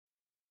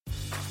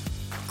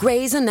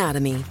Grey's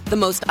Anatomy, the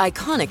most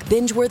iconic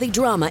binge-worthy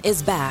drama,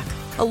 is back,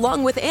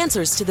 along with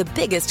answers to the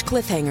biggest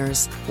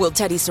cliffhangers. Will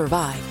Teddy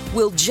survive?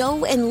 Will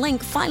Joe and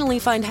Link finally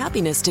find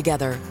happiness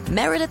together?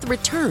 Meredith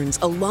returns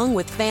along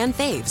with fan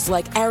faves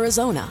like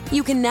Arizona.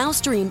 You can now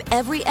stream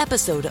every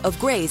episode of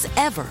Grey's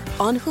ever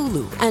on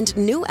Hulu, and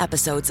new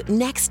episodes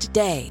next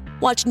day.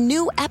 Watch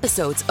new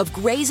episodes of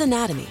Grey's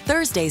Anatomy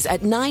Thursdays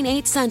at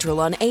 9/8 Central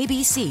on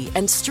ABC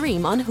and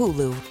stream on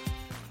Hulu.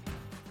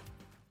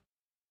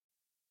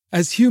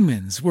 As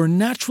humans, we're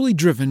naturally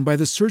driven by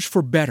the search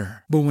for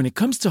better. But when it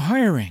comes to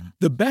hiring,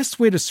 the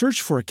best way to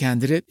search for a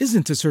candidate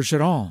isn't to search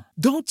at all.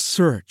 Don't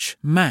search,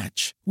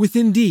 match with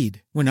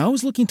Indeed. When I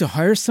was looking to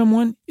hire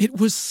someone, it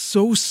was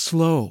so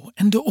slow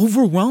and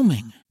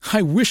overwhelming.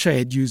 I wish I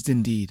had used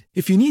Indeed.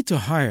 If you need to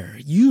hire,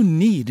 you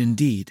need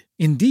Indeed.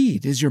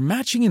 Indeed is your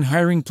matching and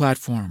hiring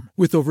platform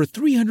with over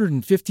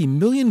 350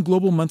 million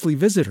global monthly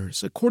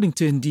visitors, according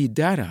to Indeed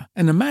data,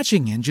 and a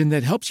matching engine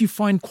that helps you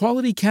find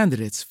quality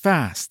candidates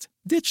fast.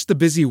 Ditch the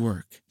busy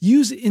work.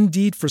 Use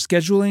Indeed for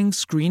scheduling,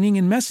 screening,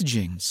 and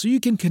messaging so you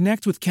can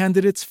connect with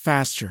candidates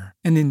faster.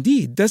 And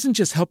Indeed doesn't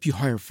just help you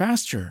hire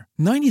faster.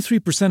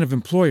 93% of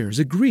employers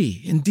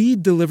agree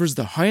Indeed delivers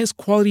the highest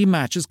quality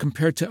matches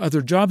compared to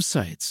other job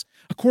sites,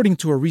 according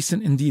to a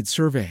recent Indeed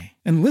survey.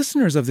 And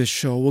listeners of this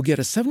show will get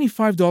a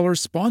 $75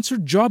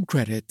 sponsored job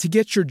credit to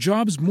get your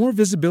jobs more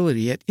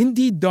visibility at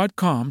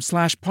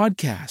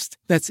Indeed.com/podcast.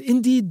 That's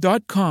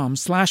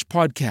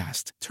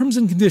Indeed.com/podcast. Terms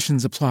and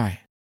conditions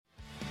apply.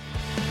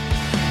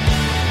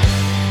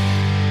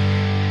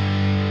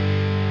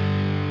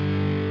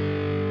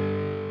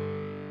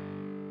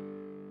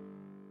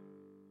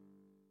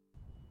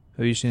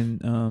 Have you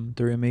seen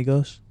Three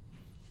Amigos?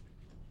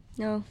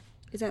 No.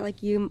 Is that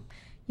like you,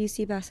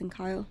 Seabass, and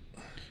Kyle?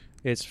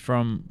 It's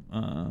from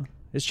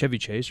it's Chevy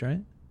Chase,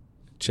 right?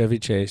 Chevy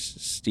Chase,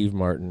 Steve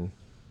Martin,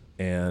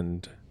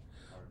 and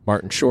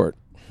Martin Short.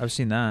 I've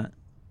seen that.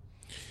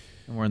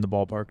 And we're in the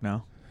ballpark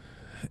now.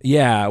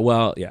 Yeah,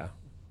 well, yeah.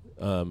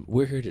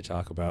 We're here to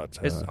talk about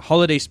It's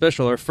holiday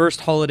special, our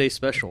first holiday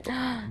special.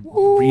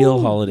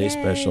 real holiday Yay.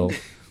 special.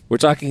 We're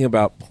talking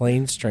about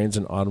Planes, Trains,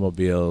 and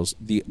Automobiles,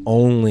 the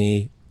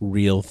only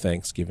real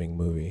Thanksgiving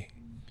movie.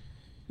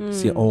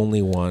 It's the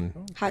only one.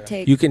 Hot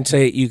take. You can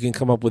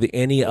come up with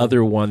any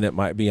other one that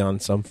might be on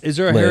some Is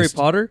there a list. Harry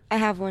Potter? I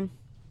have one.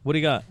 What do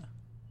you got?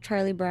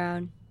 Charlie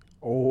Brown.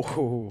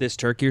 Oh, This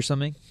turkey or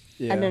something?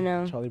 yeah. I don't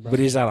know. Charlie Brown. But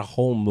he's got a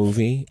whole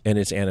movie, and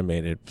it's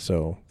animated,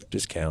 so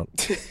discount.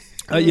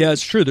 Yeah,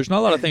 it's true. There's not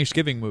a lot of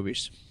Thanksgiving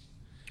movies.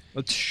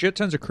 It's shit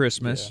tons of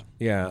Christmas.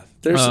 Yeah,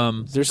 there's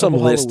some Couple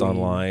list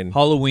Halloween. online.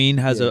 Halloween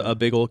has Yeah. a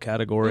big old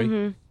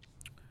category.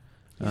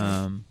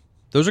 Mm-hmm.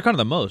 Those are kind of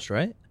the most,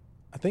 right?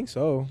 I think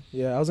so.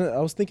 Yeah, I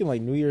was thinking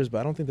like New Year's, but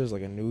I don't think there's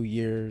like a New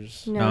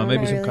Year's. No, maybe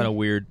not some really. kind of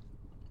weird.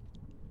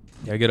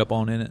 Yeah, get up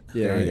on in it.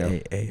 Yeah, There you yeah.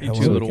 go. You hello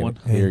too, little again.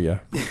 one. Hear ya.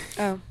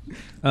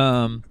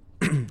 Oh.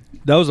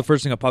 That was the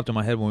first thing that popped in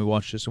my head when we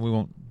watched this, and we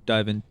won't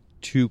dive in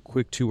too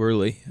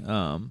early.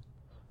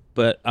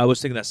 But I was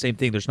thinking that same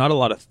thing. There's not a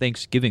lot of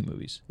Thanksgiving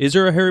movies. Is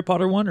there a Harry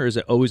Potter one, or is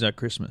it always at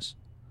Christmas?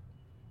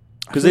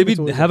 Because I they'd think it's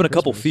be always at having a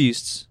couple Christmas.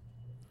 feasts.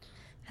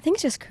 I think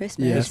it's just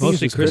Christmas. Yeah, It's I think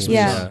mostly just Christmas.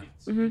 Yeah.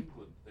 Mm-hmm.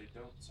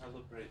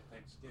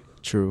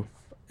 True.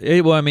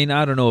 Well, I mean,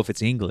 I don't know if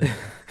it's England.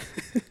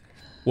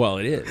 Well,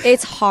 it is.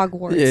 It's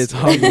Hogwarts. Yeah, it's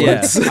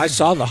Hogwarts. I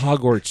saw the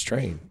Hogwarts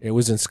train. It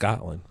was in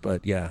Scotland,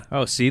 but yeah.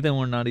 Oh, see, then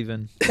we're not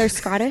even. They're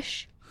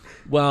Scottish.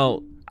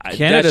 Well,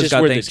 Canada's that's just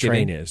got where the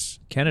Thanksgiving. train is.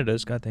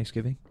 Canada's got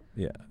Thanksgiving.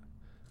 Yeah.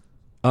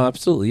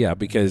 Absolutely, yeah,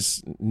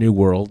 because New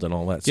World and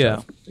all that Yeah.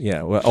 stuff.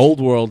 Yeah. Well, Old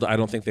World, I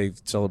don't think they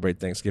celebrate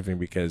Thanksgiving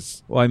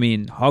because, Well, I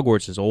mean,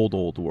 Hogwarts is old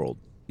world.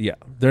 yeah,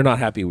 they're not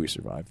happy we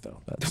survived,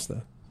 though. That's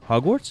the...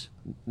 Hogwarts?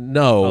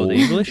 No. Oh, the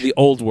English? The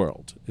Old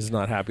World is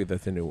not happy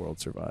that the New World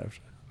survived.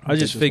 I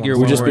just just figure want-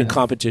 We've when just we're been in,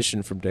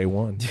 competition from day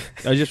one.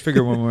 I just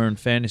figure when we're in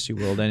fantasy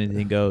world,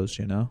 anything goes.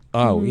 You know,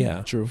 Oh,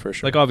 yeah. True. For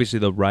sure. like obviously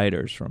the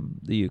writers from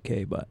the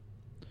UK, but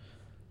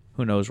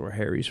who knows where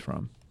Harry's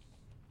from?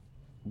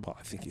 Well,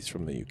 I think he's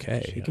from the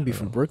UK. He can be I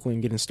from don't know.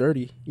 Brooklyn, getting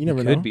sturdy. You never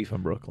He know. could be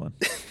from Brooklyn.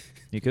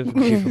 You could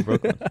be from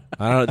Brooklyn.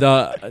 I don't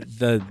know.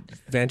 The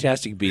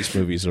Fantastic Beasts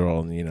movies are all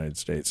in the United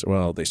States.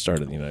 Well, they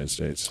started in the United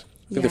States.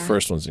 I think the Yeah.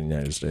 first one's in the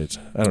United States.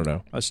 I don't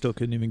know. I still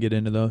couldn't even get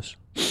into those.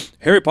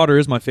 Harry Potter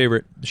is my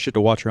favorite shit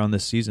to watch around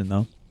this season,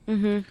 though.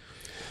 Mm-hmm.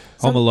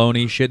 Home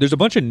Alone shit. There's a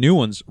bunch of new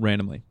ones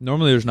randomly.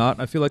 Normally there's not.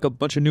 I feel like a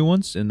bunch of new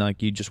ones, and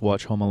like you just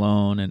watch Home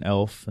Alone and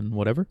Elf and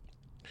whatever.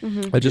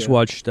 Mm-hmm. I just Yeah.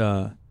 watched.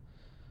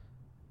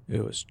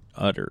 It was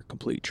utter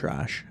complete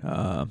trash.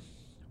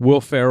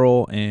 Will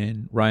Ferrell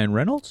and Ryan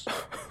Reynolds.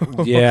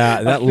 Yeah,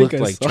 I that think looked I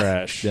like saw-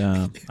 trash.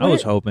 I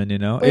was hoping,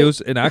 it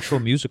was an actual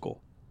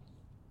musical.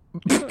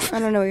 I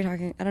don't know what you're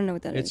talking. I don't know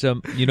what that It's is.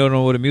 you don't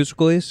know what a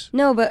musical is?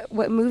 No, but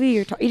what movie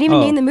you're talking? You didn't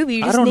even Oh, name the movie.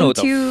 You I just don't know named what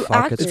the two fuck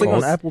actors. it's It's like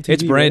called. on Apple TV.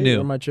 It's brand right? new. Or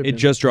am I It tripping?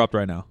 just dropped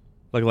right now,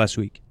 like last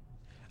week.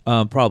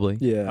 Probably.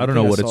 Yeah, I don't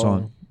know what it's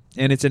on.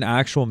 And it's an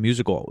actual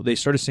musical. They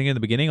started singing in the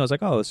beginning. I was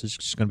like, oh, this is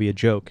just going to be a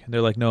joke. And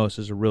they're like, no, this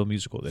is a real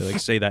musical. They like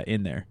say that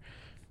in there.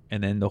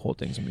 And then the whole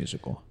thing's a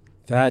musical.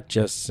 That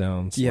just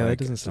sounds Yeah, that like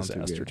doesn't a sound too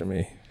disaster good. to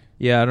me.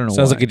 Yeah, I don't know.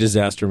 Sounds why. like a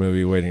disaster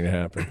movie waiting to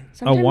happen.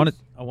 I want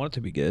it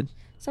to be good.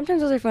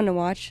 Sometimes those are fun to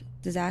watch.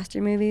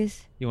 Disaster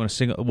movies. You want to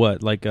sing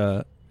what? Like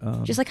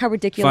Just like how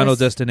ridiculous. Final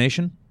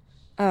Destination?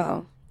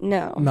 Oh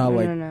no. Not no,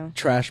 like no, no.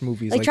 trash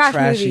movies, Like like trash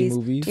trashy movies.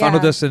 movies. Yeah. Final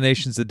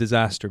Destination's a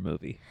disaster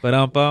movie. But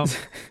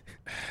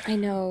I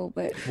know,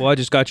 but well, I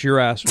just got your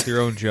ass with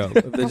your own joke.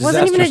 The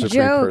wasn't even a disasters are pretty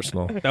joke.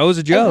 personal. That was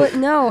a joke.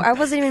 no, I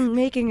wasn't even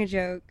making a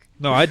joke.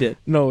 No, I did.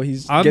 No,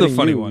 he's. I'm the getting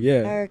funny you, one.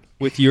 Yeah.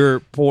 With your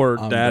poor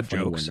I'm dad the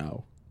funny one jokes.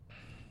 now.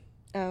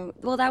 Oh,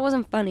 well, that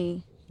wasn't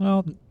funny.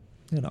 Well,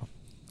 you know.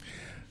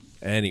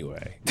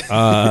 Anyway,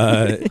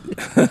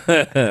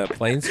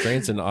 Planes,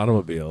 Trains, and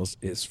Automobiles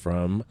is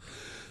from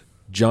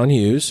John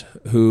Hughes,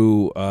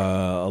 who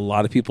a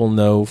lot of people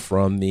know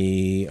from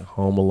the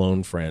Home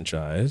Alone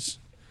franchise.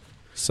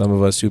 Some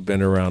of us who've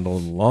been around a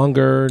little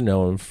longer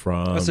know him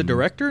from. That's a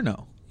director?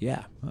 No.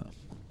 Yeah.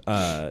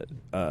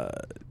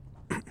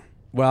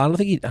 Well, I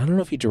don't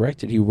know if he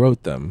directed. He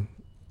wrote them.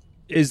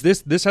 Is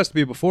this has to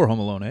be before Home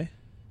Alone,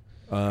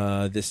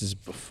 eh? This is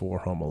before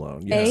Home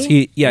Alone.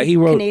 A? Yes. He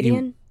wrote.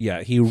 Canadian?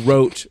 He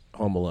wrote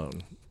Home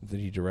Alone. Did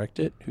he direct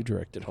it? Who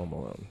directed Home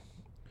Alone?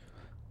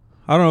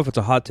 I don't know if it's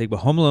a hot take, but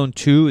Home Alone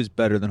 2 is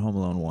better than Home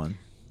Alone 1.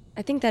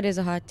 I think that is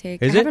a hot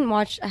take. Is I it? haven't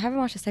watched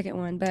the second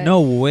one, but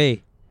No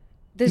way.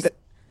 there's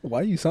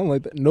Why do you sound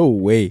like that? No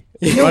way.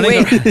 no Running way.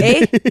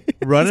 Eh?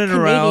 running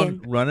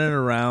Canadian.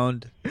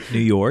 around New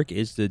York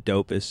is the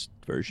dopest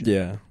version.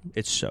 Yeah.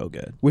 It's so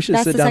good. We should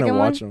That's sit the down second and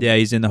one? watch them. Yeah,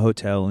 he's in the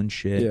hotel and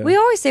shit. Yeah. We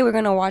always say we're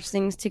gonna watch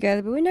things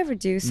together, but we never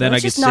do. So Then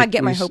let's I get just not sick.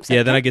 get my We- hopes Yeah,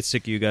 up. then I get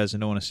sick of you guys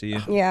and don't want to see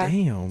you. Yeah.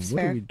 Damn. It's What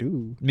fair. do we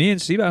do? Me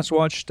and Seabass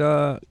watched.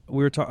 I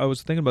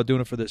was thinking about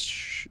doing it for this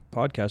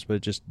podcast, but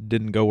it just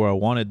didn't go where I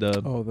wanted. The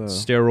the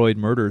steroid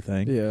murder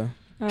thing. Yeah.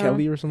 Oh.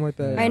 Kelly or something like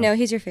that. I know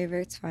he's your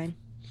favorite. It's fine.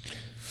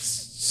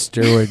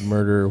 Steroid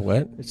murder.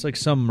 What? It's like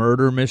some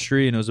murder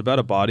mystery, and it was about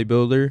a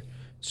bodybuilder.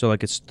 So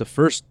like, it's the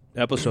first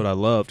episode I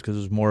loved because it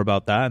was more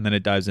about that, and then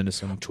it dives into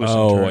some twists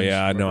and Oh turns.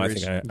 yeah, no, I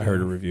murderies. think I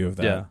heard a review of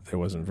that. Yeah. It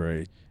wasn't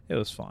very. It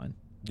was fine.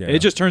 Yeah. It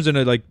just turns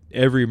into like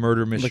every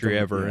murder mystery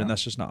a- ever, yeah. and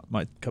that's just not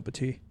my cup of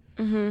tea.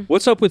 Mm-hmm.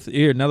 What's up with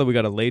here now that we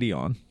got a lady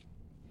on?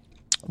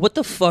 What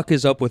the fuck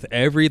is up with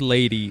every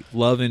lady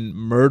loving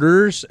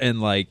murders and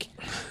like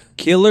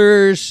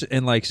killers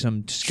and like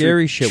some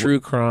scary shit? True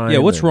crime. Yeah,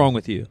 what's and- wrong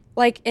with you?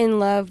 Like in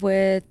love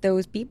with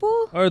those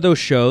people? Or those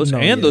shows No,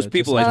 and yeah, those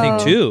people? just- I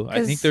think Oh, too. I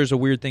 'cause- think there's a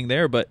weird thing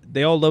there, but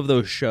they all love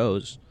those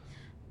shows.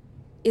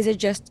 Is it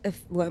just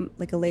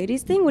like a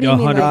ladies thing? What do Yeah, you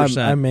mean? 100%.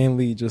 Like, I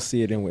mainly just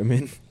see it in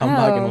women. I'm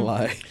not gonna Oh.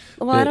 lie.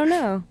 well, I don't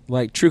know.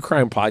 Like true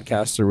crime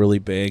podcasts are really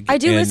big. I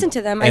do and- listen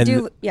to them. I and-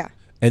 do. Yeah.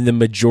 And the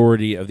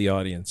majority of the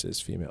audience is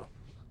female.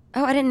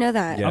 Oh, I didn't know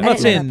that. Yeah. I I'm didn't not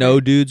know saying that no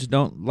part. dudes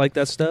don't like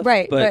that stuff,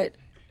 Right, but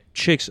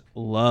chicks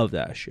love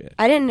that shit.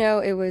 I didn't know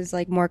it was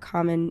like more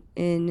common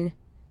in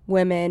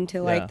women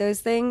to like Yeah. those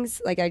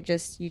things. Like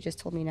you just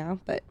told me now,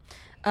 but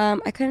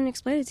I couldn't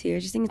explain it to you. I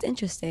just think it's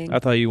interesting. I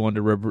thought you wanted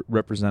to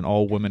represent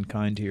all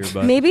womankind here,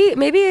 but maybe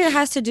it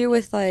has to do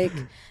with like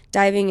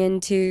diving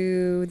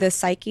into the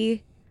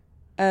psyche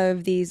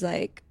of these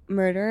like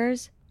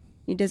murderers.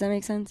 Does that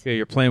make sense? yeah,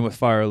 you're playing with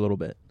fire a little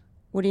bit.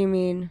 What do you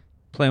mean?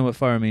 Playing with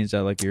fire means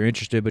that like you're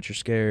interested but you're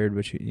scared,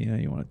 but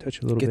you want to touch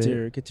a little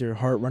bit. Get your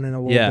heart running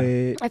a little Yeah.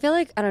 bit. I feel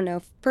like I don't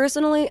know.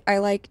 Personally, I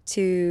like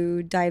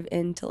to dive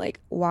into like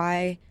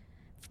why,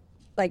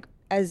 like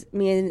as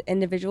me as an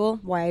individual,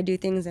 why I do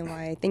things and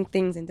why I think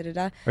things and da da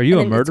da. Are you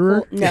And a then it's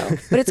murderer? cool- No,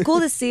 but it's cool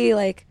to see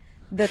like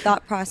the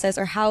thought process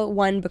or how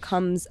one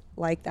becomes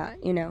like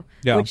that. You know,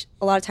 Yeah. which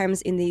a lot of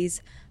times in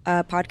these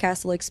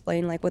podcasts will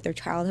explain like what their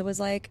childhood was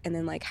like and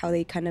then like how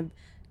they kind of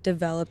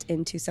developed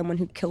into someone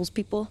who kills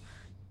people.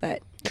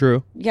 But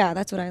True. yeah,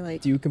 that's what I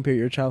like. Do you compare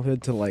your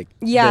childhood to like?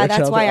 Yeah, their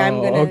that's why I'm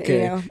childhood? gonna,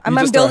 okay. you know, You I'm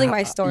just start building hy-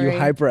 my story. You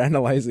hyper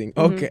analyzing.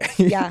 Okay.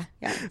 Yeah,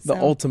 yeah. the so-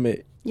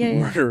 ultimate Yeah.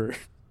 murderer.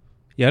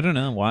 Yeah, I don't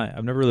know why.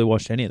 I've never really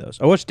watched any of those.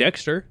 I watched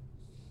Dexter.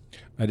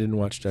 I didn't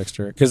watch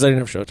Dexter because I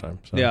didn't have Showtime.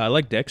 So. Yeah, I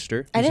like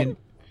Dexter. I You didn't.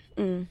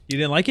 You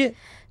didn't like it?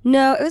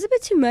 No, it was a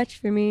bit too much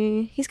for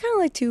me. He's kind of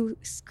like too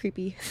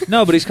creepy.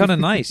 No, but he's kind of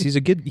nice. He's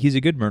a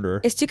good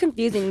murderer. It's too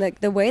confusing.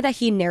 Like the way that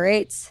he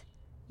narrates,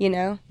 you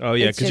know. Oh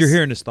yeah, It's because you're just-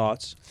 hearing his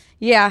thoughts.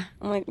 Yeah,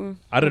 I'm like,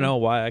 I don't know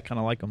why I kind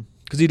of like him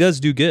because he does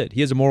do good.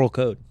 He has a moral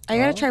code. I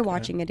gotta try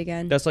watching it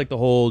again. That's like the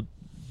whole.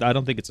 I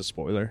don't think it's a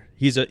spoiler.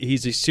 He's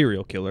a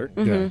serial killer.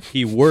 Mm-hmm. Yeah.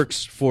 He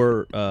works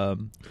for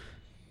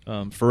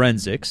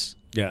forensics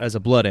Yeah. as a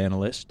blood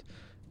analyst,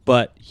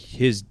 but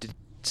his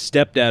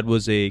stepdad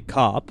was a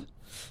cop,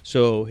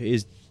 so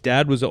his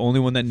dad was the only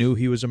one that knew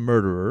he was a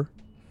murderer,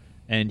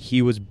 and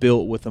he was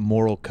built with a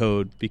moral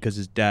code because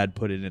his dad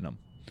put it in him.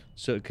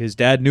 So his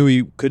dad knew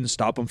he couldn't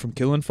stop him from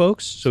killing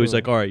folks, so he's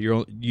like, all right,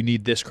 you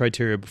need this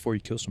criteria before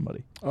you kill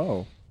somebody.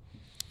 Oh.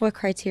 What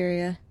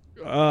criteria?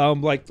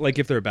 Like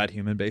if they're a bad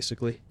human,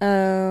 basically.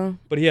 Oh,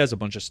 But he has a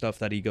bunch of stuff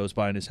that he goes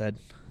by in his head,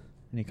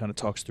 and he kind of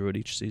talks through it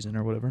each season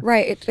or whatever.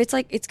 right. It's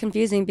like it's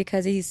confusing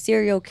because he's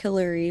serial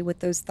killery with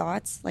those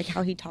thoughts, like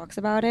how he talks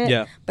about it.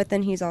 Yeah. But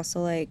then he's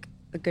also like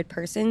a good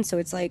person, so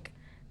it's like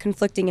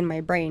conflicting in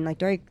my brain. Like,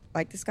 do I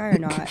like this guy or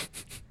not?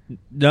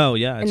 No,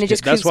 yeah, And it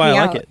just that's creeps why me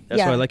I like out. it.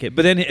 That's why I like it.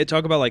 But then it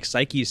talk about like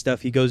psyche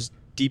stuff. He goes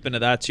deep into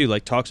that too.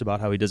 Like talks about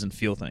how he doesn't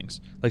feel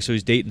things. Like so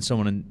he's dating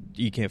someone and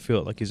you can't feel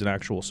it. Like he's an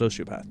actual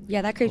sociopath.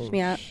 Yeah, that creeps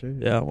me out. Shit.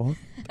 Yeah, well,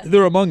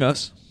 they're among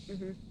us.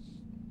 And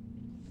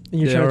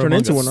you're They trying are to turn among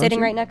into us. one, aren't Sitting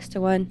you? right next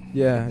to one.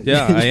 Yeah.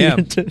 Yeah, I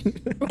am.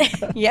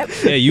 Yep.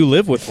 Yeah, you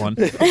live with one.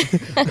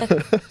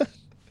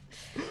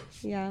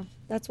 Yeah.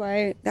 That's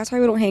why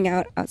we don't hang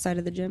out outside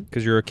of the gym.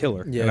 Because you're a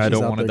killer, Yeah, and I she's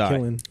don't out want to there die.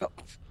 killing.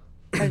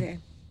 Okay.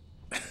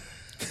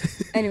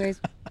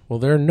 Anyways, Well,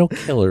 there are no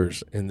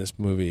killers in this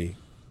movie.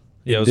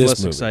 Yeah, it was This less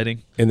movie.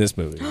 exciting. In this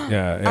movie,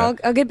 yeah.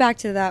 I'll get back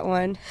to that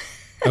one.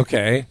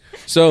 Okay,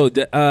 so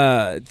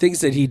the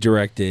things that he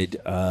directed: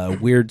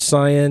 Weird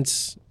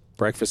Science,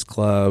 Breakfast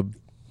Club,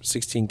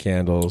 16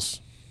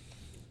 Candles,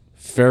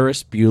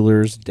 Ferris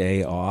Bueller's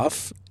Day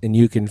Off, and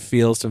you can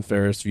feel some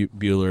Ferris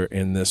Bueller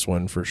in this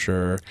one for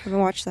sure, Haven't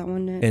watched that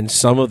one yet. and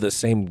some of the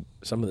same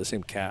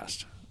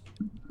cast.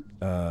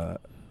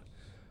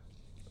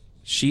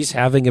 She's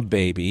having a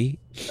baby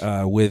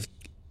with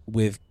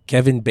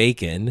Kevin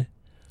Bacon.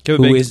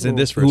 Kevin Who Bacon's is in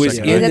this for a who is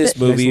second. Yeah, in that- this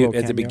movie Nice little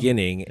at the cameo.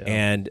 beginning,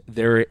 and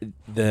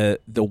the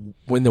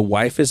when the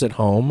wife is at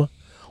home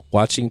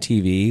watching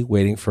TV,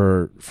 waiting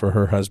for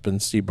her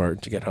husband Steve Martin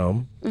to get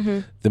home,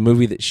 the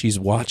movie that she's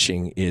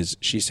watching is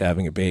She's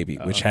Having a Baby,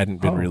 which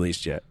hadn't been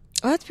released yet.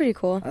 Oh, that's pretty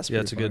cool. That's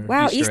Yeah, it's a pretty good- fire.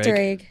 Wow, Easter Easter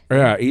egg. egg.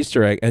 Yeah,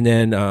 Easter egg, and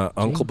then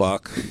Uncle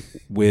Buck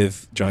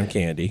with John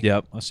Candy,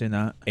 Yep, I've seen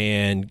that.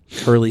 and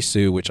Curly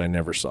Sue, which I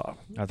never saw.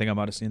 I think I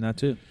might have seen that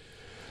too.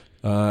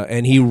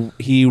 And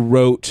he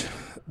wrote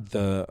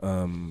the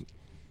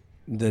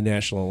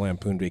National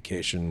Lampoon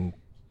Vacation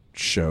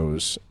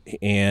shows,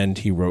 and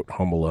he wrote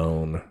Home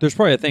Alone. There's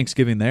probably a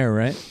Thanksgiving there,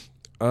 right?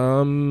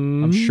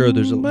 I'm sure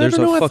there's a I don't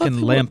know, I thought fucking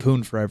they were-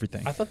 Lampoon for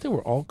everything. I thought they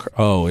were all.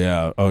 Oh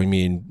yeah. Oh, you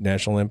mean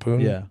National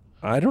Lampoon? Yeah.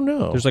 I don't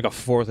know. There's like a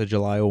 4th of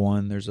July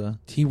one. There's a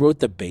he wrote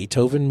the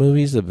Beethoven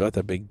movies about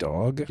the big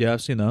dog. yeah,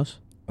 I've seen those.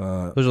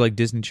 Those are like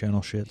Disney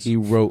Channel shits. He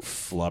wrote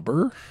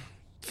Flubber.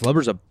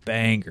 Flubber's a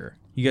banger.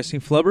 You guys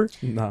seen Flubber?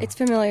 Nah. It's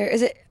familiar.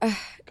 Is it?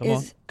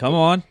 Come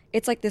on.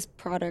 It's like this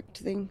product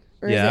thing.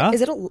 Or Yeah?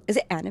 Is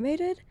it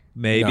animated?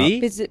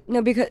 Maybe. Is it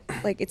no? Because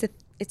like it's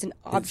an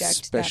object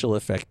It's special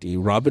effecty.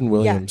 Robin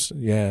Williams.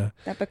 Yeah.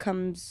 that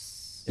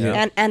becomes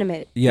Yeah.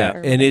 animated. Yeah.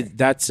 or And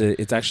whatever.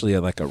 it's actually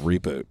like a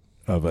reboot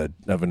of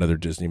another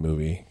Disney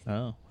movie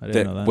Oh, I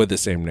didn't know that. with the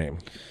same name.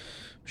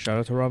 Shout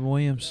out to Robin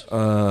Williams.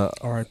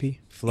 R.I.P.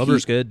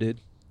 Flubber's good, dude.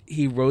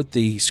 He wrote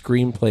the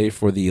screenplay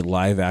for the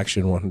live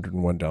action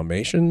 101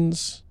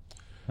 Dalmatians,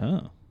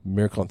 Oh.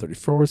 Miracle on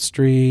 34th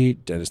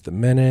Street, Dennis the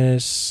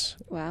Menace,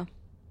 Wow,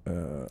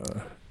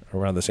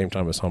 around the same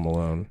time as Home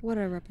Alone. what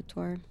a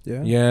repertoire.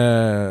 Yeah.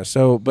 Yeah.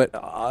 So, but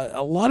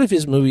a lot of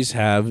his movies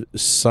have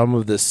some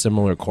of the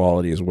similar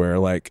qualities where,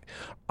 like,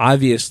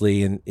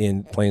 obviously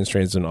in Planes,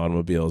 Trains, and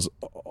Automobiles,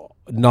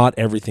 not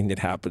everything that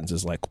happens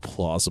is like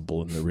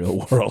plausible in the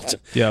real world.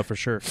 Yeah, for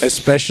sure.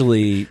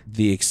 Especially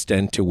the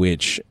extent to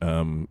which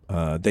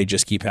they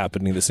just keep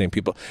happening to the same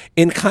people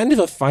in kind of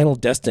a Final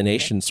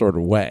Destination sort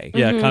of way.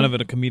 Yeah, kind of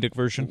in a comedic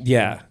version.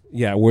 Yeah.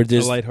 Yeah. Where A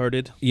there's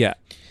lighthearted. yeah.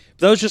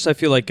 That was just, I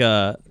feel like,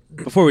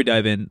 before we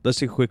dive in, let's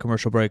take a quick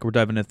commercial break. We're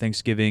diving into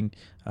Thanksgiving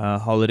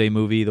holiday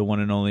movie, the one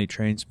and only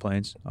Trains,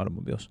 Planes,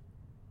 Automobiles.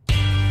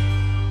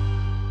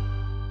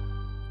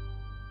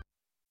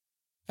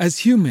 As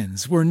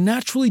humans, we're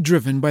naturally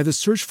driven by the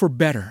search for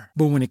better.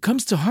 But when it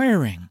comes to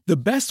hiring, the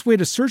best way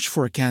to search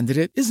for a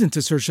candidate isn't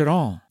to search at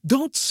all.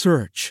 Don't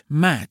search,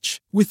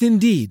 match with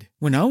Indeed.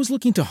 When I was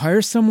looking to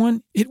hire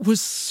someone, it was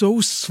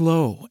so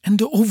slow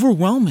and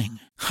overwhelming.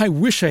 I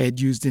wish I had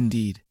used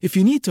Indeed. If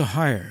you need to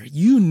hire,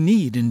 you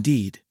need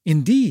Indeed.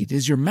 Indeed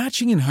is your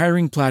matching and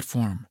hiring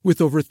platform with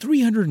over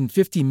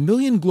 350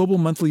 million global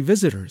monthly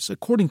visitors,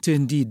 according to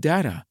Indeed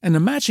data, and a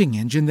matching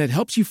engine that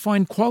helps you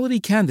find quality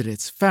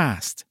candidates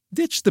fast.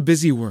 Ditch the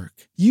busy work.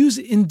 Use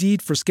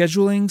Indeed for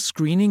scheduling,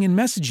 screening, and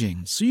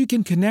messaging so you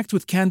can connect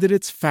with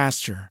candidates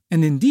faster.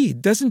 And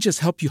Indeed doesn't just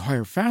help you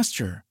hire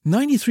faster.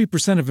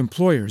 93% of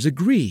employers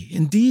agree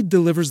Indeed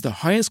delivers the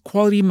highest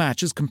quality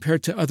matches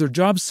compared to other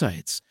job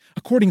sites,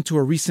 according to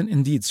a recent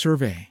Indeed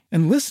survey.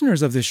 And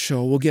listeners of this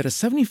show will get a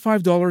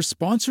 $75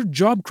 sponsored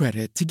job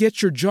credit to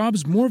get your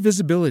jobs more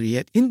visibility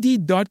at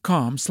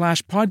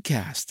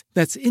Indeed.com/podcast.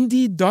 That's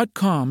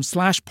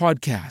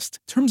Indeed.com/podcast.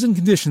 Terms and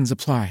conditions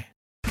apply.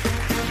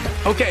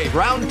 Okay,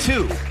 round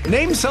two.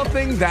 Name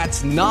something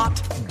that's not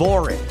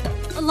boring.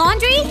 A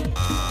laundry?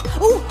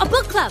 Ooh, a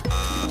book club.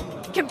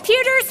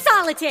 Computer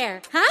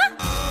solitaire, huh?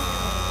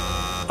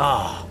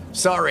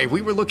 Sorry,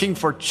 we were looking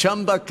for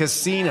Chumba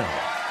Casino.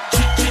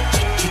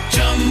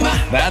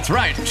 That's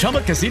right.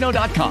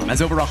 ChumbaCasino.com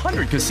has over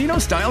 100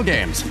 casino-style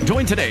games.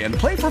 Join today and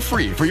play for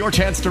free for your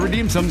chance to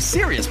redeem some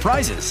serious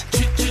prizes.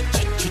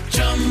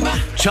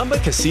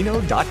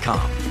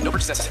 ChumbaCasino.com. No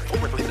purchase necessary.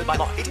 Void where prohibited by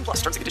law. 18+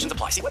 terms and conditions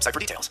apply. See website for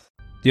details.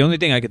 The only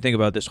thing I could think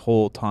about this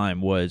whole time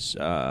was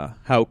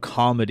how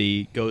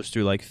comedy goes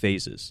through like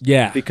phases.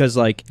 Yeah. Because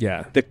like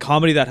Yeah. the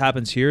comedy that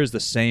happens here is the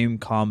same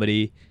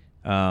comedy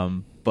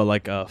but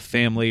like a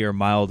family or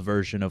mild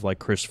version of like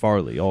Chris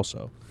Farley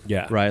also.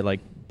 Yeah. Right? Like,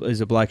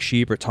 is it Black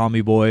Sheep or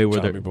Tommy Boy? Where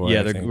Tommy they're, Boy,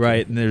 yeah, I they're think.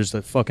 right. And there's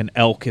the fucking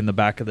elk in the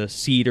back of the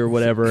seat or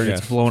whatever, and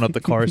it's blowing up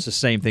the car. It's the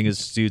same thing as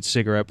this dude's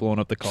cigarette blowing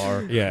up the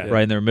car. Yeah.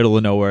 Right in the middle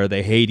of nowhere.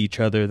 They hate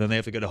each other. Then they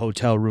have to go to a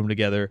hotel room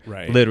together.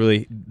 Right.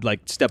 Literally,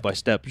 like step by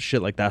step,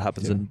 shit like that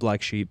happens in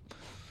Black Sheep.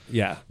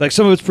 Yeah. Like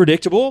some of it's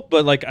predictable,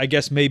 but like I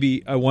guess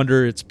maybe I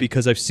wonder it's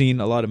because I've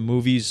seen a lot of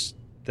movies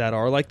that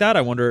are like that.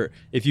 I wonder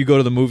if you go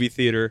to the movie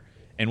theater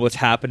and what's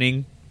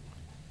happening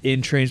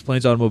in Trains,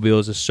 Planes,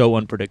 Automobiles is so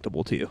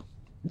unpredictable to you.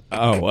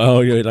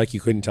 Like you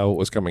couldn't tell what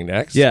was coming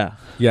next? Yeah.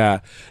 Yeah.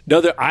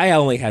 No, I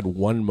only had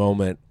one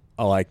moment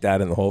like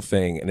that in the whole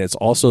thing, and it's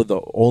also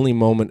the only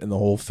moment in the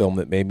whole film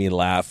that made me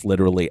laugh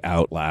literally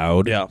out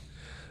loud. Yeah.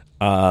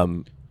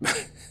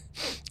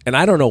 And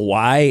I don't know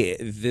why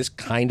this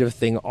kind of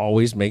thing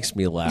always makes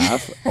me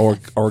laugh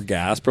or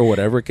gasp or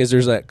whatever, because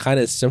there's a kind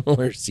of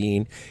similar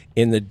scene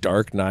in The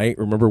Dark Knight.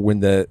 Remember when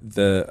the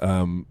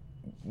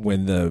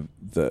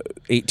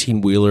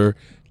 18-wheeler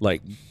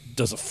like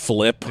does a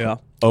flip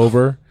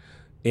over?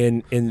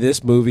 In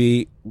this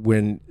movie,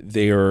 when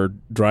they are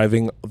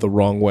driving the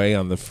wrong way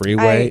on the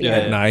freeway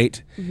at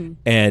night,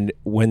 and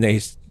when they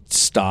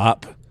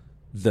stop,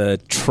 the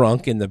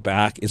trunk in the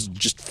back is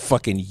just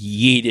fucking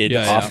yeeted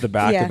off the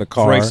back of the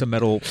car. Breaks a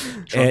metal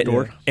trunk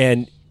door.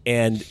 And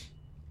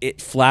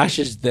it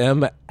flashes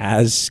them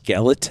as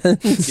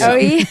skeletons. Oh,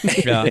 yeah.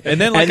 Yeah.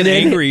 And then like an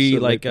angry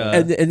like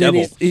and then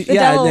devil. and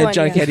devil then one,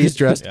 John yeah. Candy's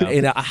dressed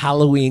in a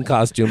Halloween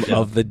costume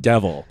of the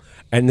devil.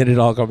 And then it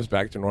all comes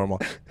back to normal.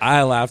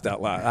 I laughed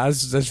out loud.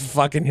 That's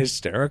fucking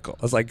hysterical.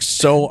 It's like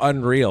so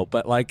unreal.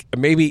 But like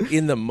maybe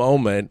in the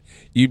moment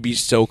you'd be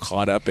so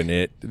caught up in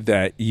it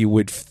that you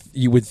would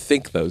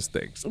think those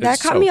things. That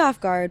It's caught me off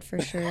guard for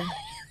sure.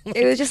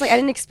 It was just like I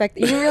didn't expect.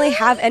 You didn't really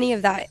have any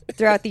of that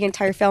throughout the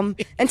entire film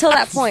until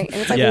that point.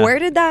 And it's like, Yeah. where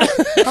did that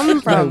come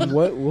from? Like,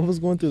 what was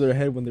going through their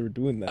head when they were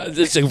doing that?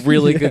 That's a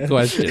really good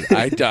question.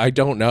 I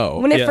don't know.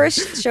 When it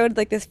first showed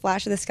like this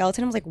flash of the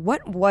skeleton, I was like,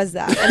 what was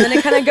that? And then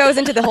it kind of goes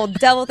into the whole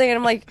devil thing, and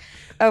I'm like,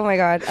 oh my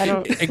god, I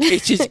don't.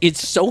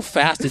 It's so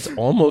fast. It's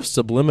almost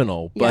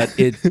subliminal, but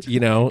And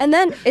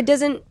then it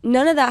doesn't.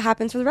 None of that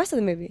happens for the rest of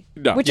the movie,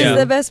 No. which Yeah. is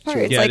the best part.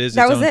 It's Yeah, like it is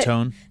that its was own it.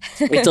 tone.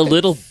 it's a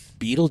little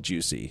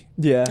Beetlejuicy.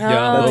 Yeah,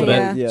 Yeah, a little bit.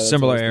 yeah. that's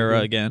Similar what I was era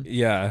thinking. again.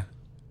 Yeah.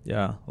 Yeah,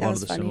 a That lot of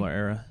was the funny. similar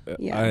era.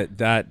 Yeah.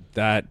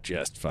 That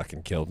just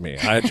fucking killed me.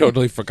 I had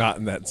totally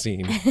forgotten that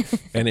scene,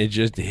 and it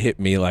just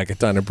hit me like a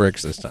ton of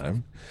bricks this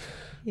time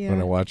Yeah.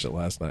 when I watched it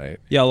last night.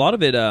 Yeah, a lot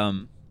of it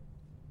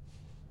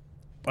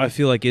I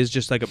feel like is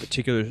just like a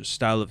particular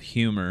style of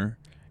humor.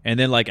 And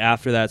then like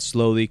after that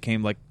slowly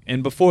came like,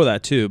 and before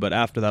that too, but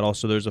after that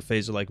also there's a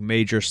phase of like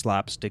major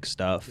slapstick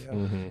stuff.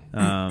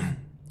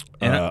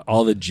 And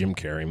All the Jim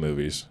Carrey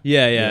movies.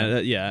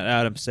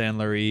 Adam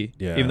Sandler,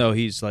 Yeah. even though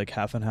he's like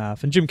half and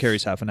half, and Jim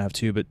Carrey's half and half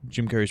too, but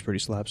Jim Carrey's pretty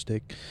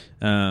slapstick.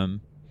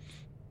 And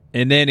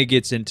then it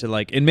gets into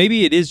like, and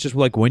maybe it is just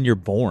like when you're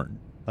born,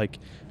 like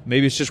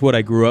maybe it's just what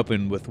I grew up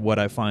in with what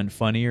I find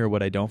funny or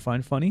what I don't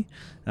find funny.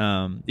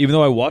 Even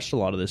though I watched a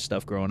lot of this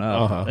stuff growing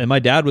up, and my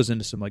dad was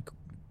into some like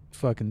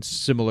fucking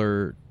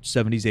similar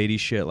 70s 80s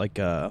shit, like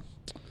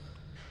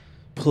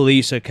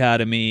Police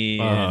Academy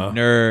and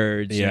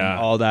Nerds and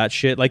all that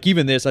shit. Like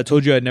even this, I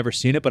told you I'd never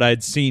seen it, but I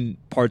had seen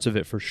parts of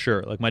it for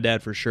sure. Like my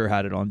dad for sure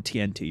had it on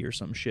TNT or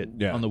some shit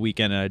on the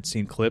weekend, and I'd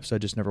seen clips. I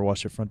just never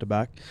watched it front to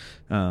back.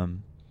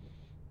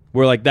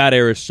 Where like that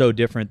era is so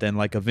different than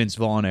like a Vince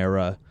Vaughn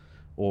era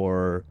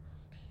or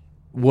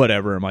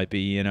whatever it might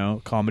be,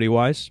 comedy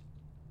wise.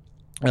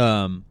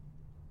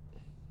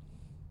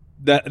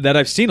 That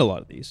I've seen a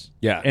lot of these,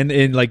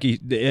 and like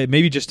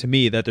maybe just to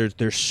me that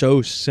they're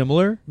so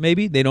similar.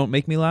 Maybe they don't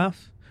make me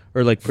laugh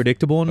or like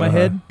predictable in my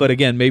head. But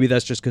again, maybe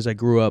that's just because I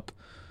grew up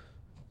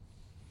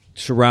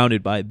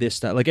surrounded by this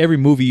stuff. Like every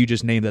movie you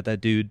just named that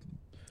dude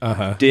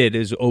did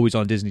is always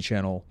on Disney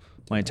Channel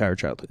my entire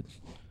childhood.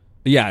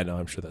 Yeah, I know.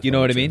 I'm sure that's. You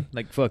know what I true. mean?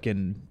 Like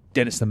fucking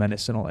Dennis the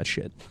Menace and all that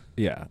shit.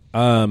 Yeah.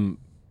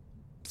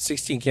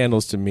 16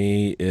 Candles to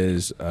me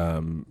is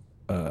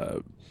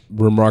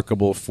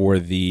remarkable for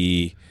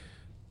the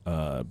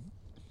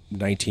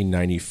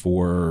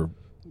 1994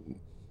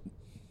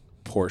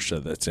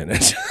 Porsche that's in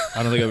it.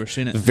 I don't think I've ever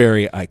seen it.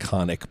 Very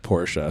iconic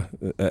Porsche.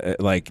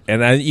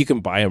 You can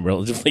buy them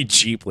relatively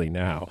cheaply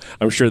now.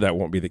 I'm sure that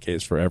won't be the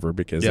case forever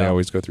because they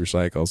always go through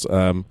cycles.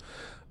 And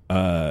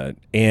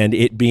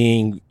it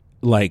being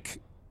like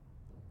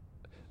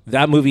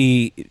that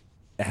movie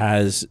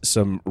has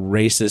some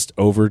racist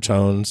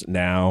overtones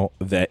now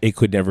that it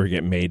could never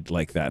get made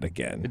like that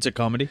again. It's a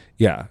comedy?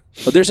 Yeah.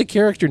 But there's a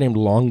character named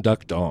Long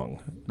Duck Dong.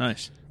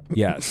 Nice.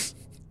 Yes.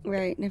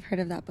 Right, I've heard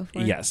of that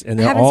before. Yes. And I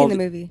they're haven't all seen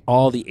the movie.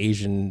 all the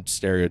Asian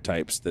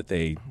stereotypes that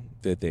they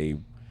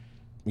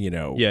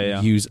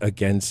use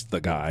against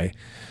the guy.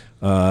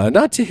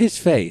 Not to his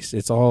face.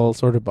 It's all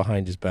sort of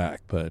behind his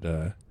back,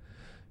 but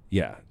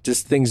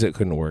just things that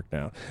couldn't work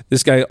now.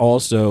 This guy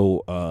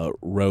also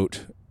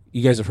wrote.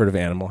 You guys have heard of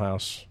Animal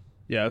House?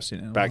 Yeah, I've seen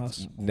Animal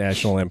House.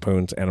 National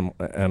Lampoon's Animal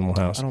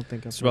House. I don't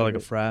think It's about like a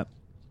frat.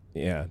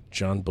 Yeah,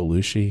 John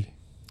Belushi.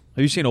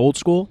 Have you seen Old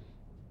School?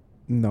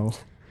 No.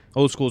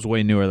 Old School is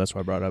way newer. That's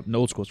why I brought it up. And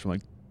Old School is from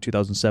like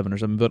 2007 or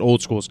something. But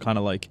Old School is kind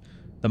of like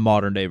the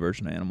modern day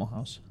version of Animal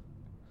House.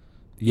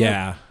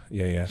 Yeah.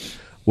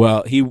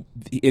 Well, he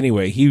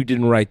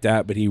didn't write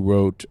that, but he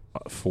wrote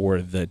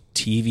for the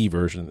TV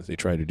version that they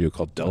tried to do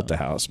called Delta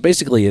House.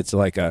 Basically, it's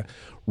like a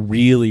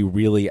really,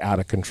 really out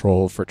of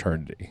control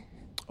fraternity.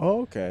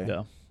 Oh, okay.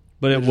 Yeah.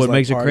 But what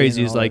makes it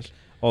crazy is like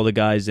all the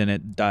guys in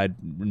it died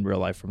in real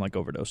life from like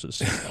overdoses.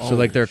 So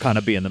like they're kind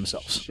of being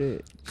themselves.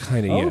 Shit.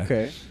 Kind of, Oh, yeah.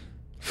 okay.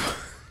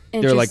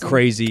 They're like Interesting.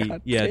 crazy.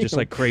 God Yeah, just damn.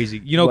 like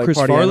crazy. You know Like Chris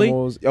party Farley?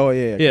 animals. Oh,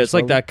 yeah. Yeah, it's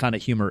like Farley. that kind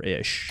of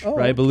humor-ish, Oh,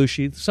 right? okay.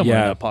 Belushi, somewhere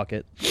in Yeah. that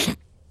pocket.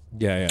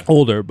 Yeah.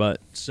 Older,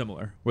 but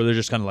similar, where they're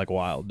just kind of like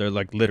wild. They're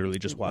like literally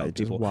just wild Like,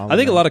 just people. wild I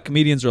think a out. lot of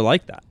comedians are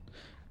like that.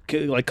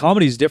 Like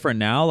comedy's different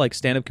now, like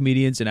stand-up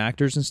comedians and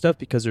actors and stuff,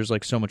 because there's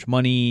like so much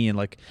money and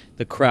like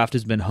the craft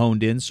has been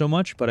honed in so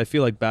much. But I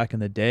feel like back in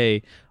the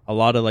day, a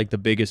lot of like the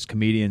biggest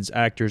comedians,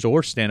 actors,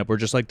 or stand-up were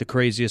just like the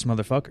craziest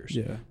motherfuckers.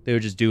 Yeah. They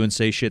would just do and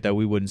say shit that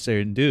we wouldn't say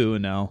and do,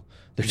 and now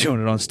they're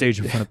doing it on stage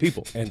in front of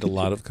people. And a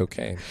lot of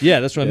cocaine. Yeah,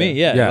 that's what I mean.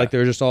 Yeah. Yeah. Like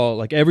they're just all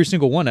like every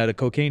single one had a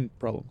cocaine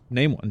problem.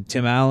 Name one.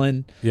 Tim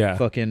Allen. Yeah.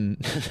 Fucking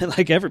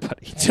like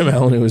everybody. Tim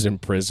Allen, who was in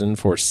prison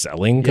for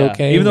selling Yeah.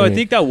 cocaine. Even though I mean-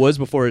 think that was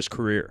before his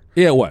career.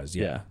 Yeah, it was.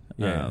 Yeah.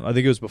 Yeah. I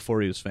think it was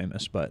before he was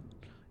famous, but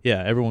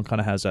yeah, everyone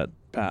kind of has that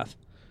path.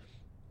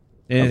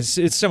 And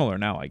it's similar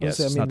now, I guess.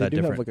 Honestly, It's I mean, not they that do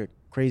different. have like a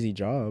crazy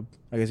job.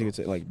 I guess you could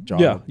say like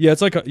job. yeah. Yeah,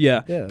 it's like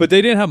Yeah. But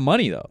they didn't have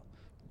money though.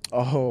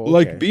 Oh,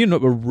 Like okay. being a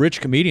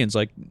rich comedian's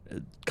like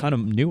kind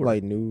of newer.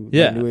 like new,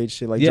 Yeah. like new age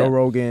shit, like Yeah. Joe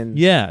Rogan.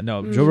 Yeah,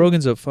 no, Joe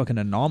Rogan's a fucking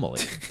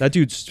anomaly. That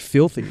dude's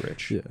filthy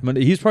rich. Yeah. I mean,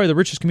 he's probably the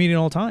richest comedian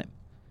of all time.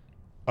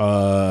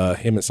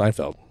 Him and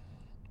Seinfeld.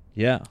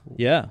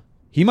 Yeah.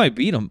 He might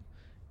beat him.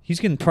 He's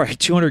getting probably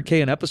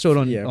 $200K an episode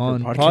on Yeah, per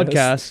on podcast.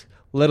 podcasts,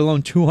 let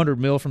alone 200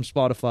 mil from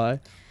Spotify,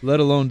 let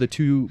alone the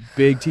 2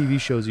 big TV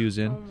shows he was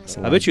in.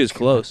 I bet you it's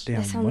close.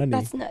 Damn That money.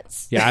 that's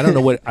nuts. Yeah, I don't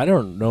know what. I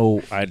don't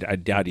know. I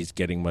doubt he's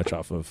getting much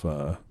off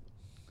of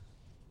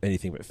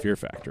anything but Fear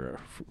Factor,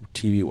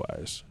 TV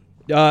wise.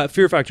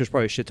 Fear Factor's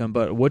probably a shit ton,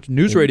 but what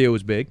News Radio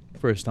was big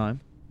for his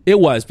time. It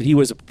was, but he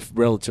was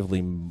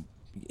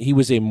he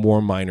was a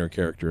more minor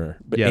character,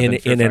 but Yeah, in than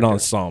Fear an Factor.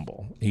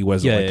 ensemble. He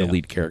wasn't Yeah, like yeah, a yeah.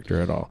 lead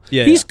character at all.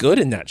 Yeah, he's yeah. good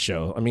in that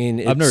show. I mean,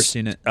 I've never it's-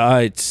 seen it.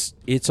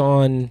 It's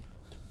on.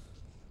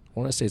 I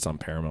want to say it's on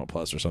Paramount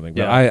Plus or something.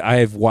 But Yeah. I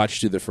have watched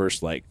through the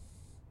first like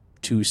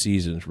 2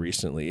 seasons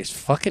recently. It's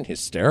fucking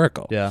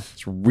hysterical. Yeah.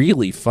 It's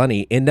really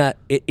funny. In that,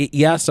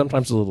 yeah,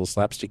 sometimes a little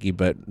slapsticky,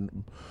 but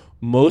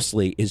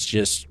mostly it's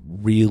just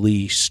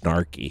really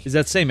snarky. Is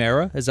that same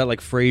era? Is that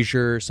like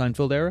Frasier,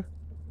 Seinfeld era?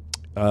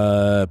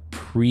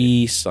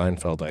 Pre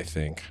Seinfeld, I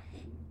think.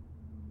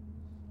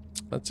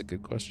 That's a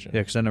good question.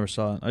 Yeah, because I never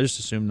saw it. I just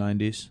assumed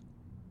 90s.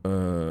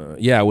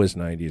 Yeah, it was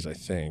 90s, I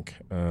think.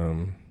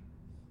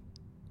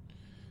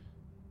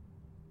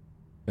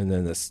 And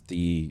then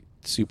the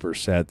super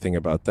sad thing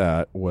about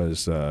that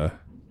was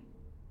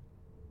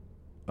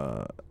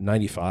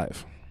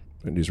 95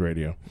 at News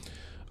Radio.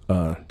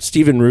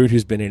 Stephen Root,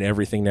 who's been in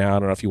everything now. I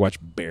don't know if you watch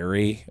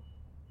Barry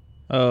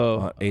Oh,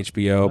 on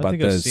HBO I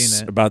think I've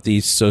seen it. about the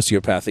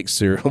sociopathic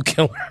serial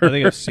killer. I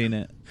think I've seen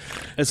it.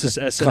 It's this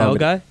SNL Comedy.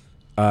 guy?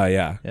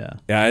 Yeah. Yeah.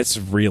 Yeah, it's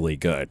really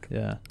good.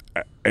 Yeah.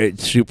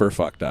 It's super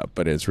fucked up,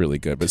 but it's really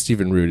good. But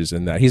Stephen Root is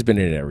in that. He's been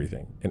in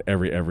everything, in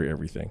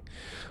everything.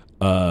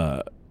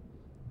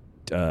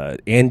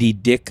 Andy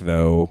Dick,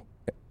 though,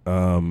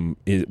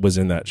 was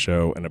in that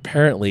show, and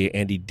apparently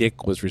Andy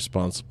Dick was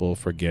responsible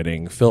for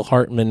getting Phil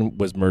Hartman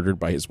was murdered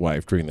by his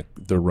wife during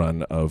the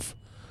run of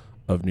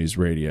News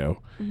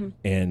Radio,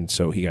 and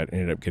so he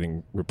ended up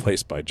getting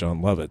replaced by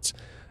John Lovitz.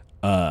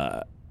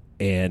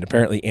 And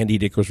apparently Andy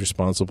Dick was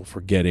responsible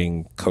for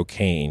getting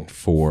cocaine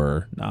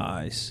for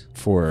Nice.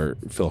 Phil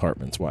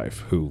Hartman's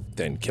wife, who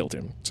then killed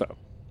him. So,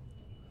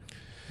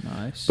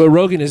 Nice. but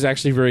Rogan is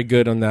actually very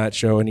good on that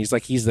show, and he's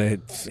the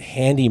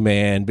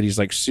handyman, but he's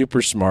like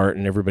super smart,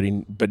 and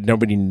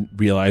nobody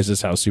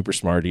realizes how super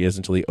smart he is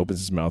until he opens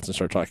his mouth and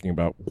starts talking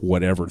about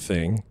whatever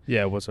thing.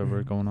 Yeah, what's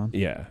ever going on?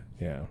 Yeah.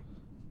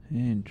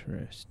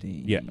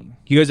 Interesting. Yeah.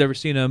 You guys ever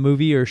seen a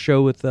movie or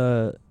show with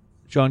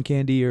John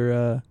Candy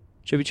or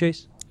Chevy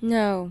Chase?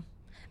 No,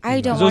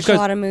 I don't Those watch guys- a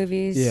lot of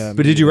movies. Yeah.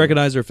 But did you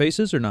recognize their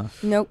faces or not?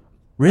 Nope.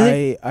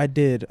 I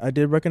did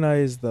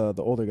recognize the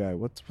older guy.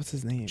 What's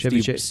his name?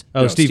 Chevy Steve- Chase.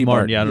 no, Oh, Steve Steve Martin.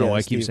 Martin. Yeah, I don't know Yeah, why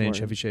I keep Steve saying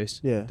Martin. Chevy Chase.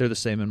 Yeah. They're the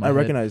same in my I head.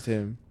 recognized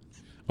him.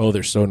 Oh,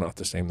 they're so not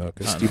the same though,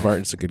 because Steve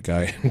Martin's a good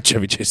guy, and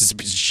Chevy Chase is a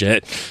piece of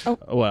shit.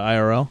 What,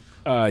 IRL?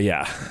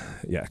 Yeah.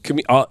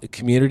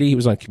 Community. He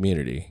was on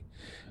Community.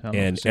 I don't know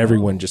And if I've seen that.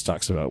 everyone just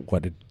talks about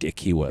what a dick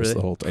he was Really?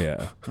 the whole time.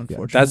 Yeah.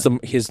 Unfortunate. That's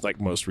his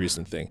most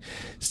recent thing.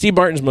 Steve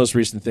Martin's most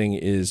recent thing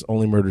is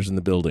Only Murders in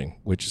the Building,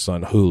 which is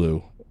on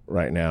Hulu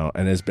right now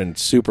and has been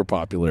super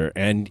popular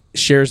and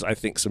shares, I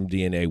think, some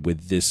DNA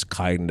with this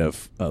kind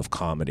of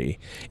comedy.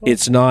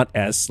 It's not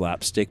as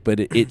slapstick, but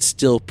it's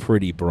still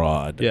pretty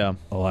broad. Yeah.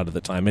 A lot of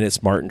the time, and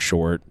it's Martin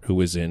Short, who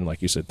was in,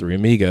 like you said, Three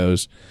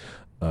Amigos,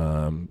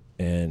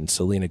 and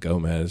Selena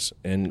Gomez,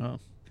 and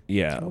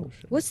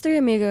What's Three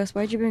Amigos?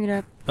 Why'd you bring it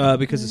up?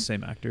 Because it's the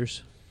same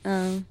actors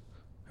or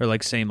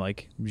like same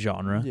like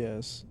genre.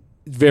 Yes.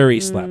 very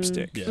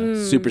slapstick.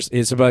 Super.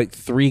 It's about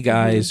three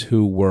guys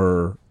who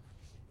were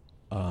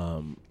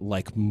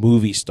like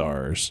movie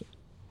stars,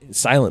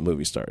 silent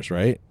movie stars,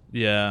 right?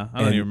 Yeah, I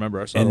don't even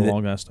remember. I saw it a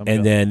long ass time ago.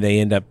 And then they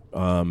end up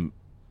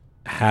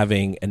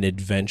having an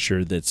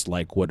adventure that's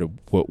like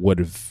what would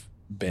have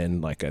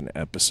been like an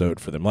episode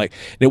for them. Like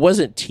it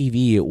wasn't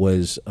TV. It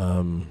was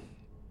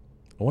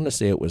I want to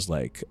say it was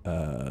like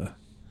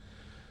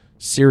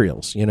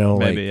serials. You know,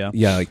 maybe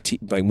like,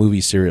 like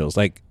movie serials,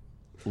 like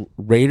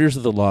Raiders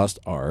of the Lost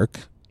Ark.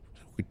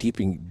 We're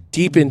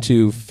deep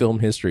into film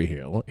history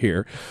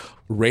here.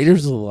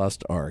 Raiders of the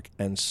Lost Ark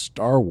and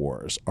Star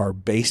Wars are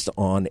based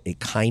on a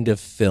kind of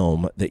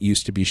film that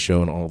used to be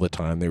shown all the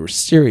time. They were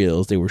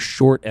serials. They were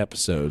short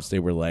episodes. They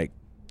were like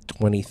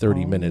 20,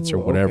 30 minutes or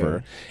whatever.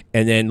 Okay.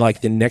 And then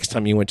like the next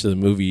time you went to the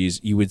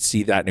movies, you would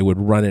see that and it would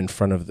run in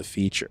front of the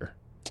feature.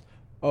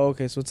 Oh,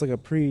 okay. So it's like a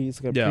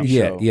pre-show.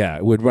 Yeah.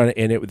 It would run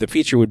and the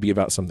feature would be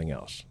about something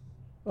else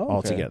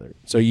altogether.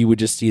 So you would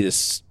just see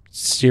this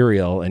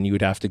serial and you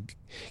would have to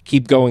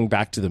keep going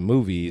back to the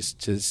movies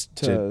to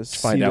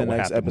find out what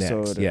happened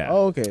next. Yeah.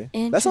 Oh, okay.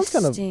 That sounds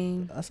kind of.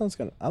 I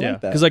like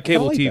that. Because like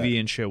cable I TV that.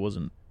 and shit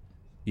wasn't.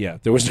 Yeah,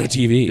 there was no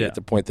TV at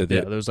the point that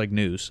there was like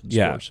news. And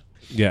sports.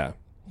 Yeah.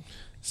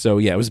 So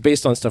yeah, it was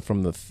based on stuff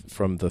from the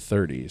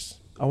 30s.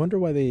 I wonder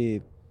why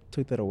they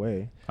took that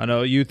away. I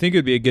know you think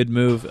it'd be a good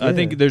move. I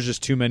think there's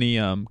just too many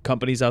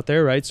companies out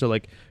there, right? So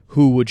like,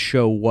 who would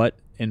show what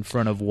in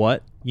front of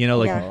what? You know,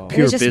 like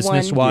pure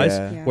business wise.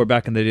 Yeah. Where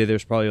back in the day,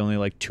 there's probably only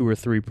like 2 or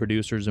 3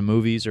 producers of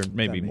movies, or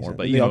maybe more. Sense.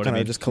 But they you know all what I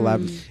mean? just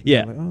collab.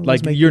 Yeah,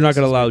 Like, you're not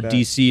going to allow that.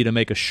 DC to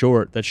make a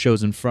short that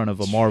shows in front of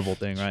a Marvel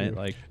thing, right?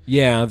 Like,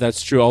 yeah,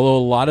 that's true. Although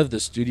a lot of the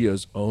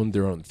studios owned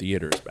their own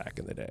theaters back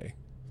in the day.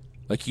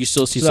 Like you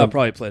still see so some that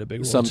probably played a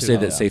big role. Some too, say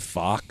huh? that say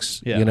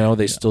Fox. Yeah. You know,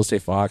 they still say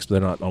Fox, but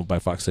they're not owned by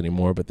Fox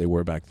anymore. But they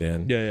were back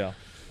then. Yeah.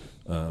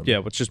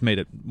 Which just made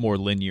it more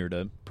linear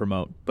to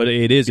promote. But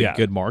it is a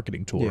good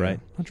marketing tool, right?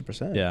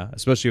 100%. Yeah,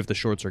 especially if the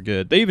shorts are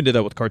good. They even did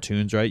that with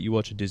cartoons, right? You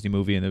watch a Disney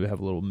movie and they would have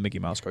a little Mickey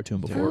Mouse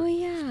cartoon before. Oh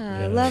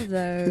yeah, I love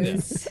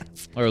those.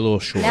 Or a little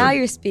short. Now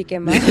you're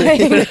speaking my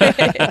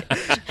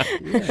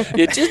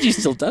Yeah, Disney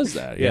still does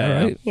that.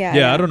 Right.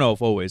 Yeah, I don't know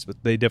if always,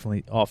 but they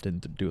definitely often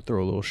do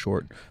throw a little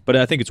short. But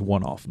I think it's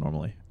one-off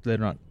normally. They're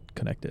not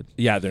connected.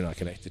 Yeah, they're not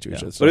connected to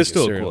each other. But it's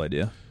still a cool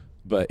idea.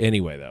 But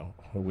anyway, though,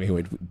 we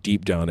went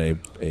deep down a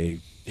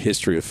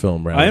history of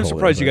film. I am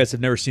surprised you guys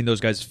have never seen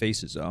those guys'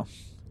 faces, though.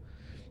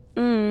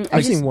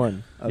 I've seen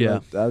one.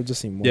 I've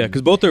just seen one. Yeah,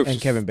 because both are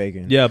and Kevin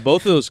Bacon. Yeah,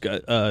 both of those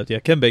guys.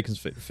 Kevin Bacon's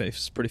face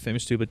is pretty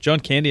famous too. But John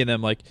Candy and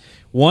them, like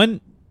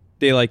one,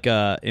 they like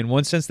in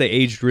one sense they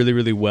aged really,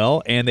 really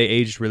well, and they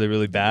aged really,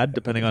 really bad,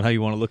 depending on how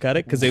you want to look at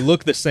it. Because they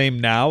look the same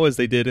now as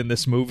they did in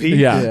this movie.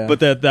 Yeah. But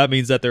that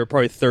means that they were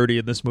probably 30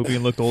 in this movie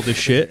and looked old as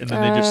shit, and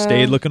then they just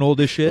stayed looking old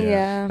as shit.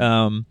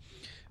 Yeah.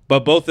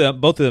 But both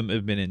of them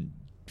have been in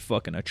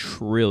fucking a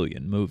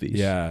trillion movies.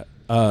 Yeah.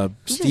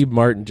 Steve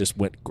Martin just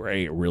went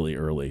gray really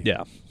early.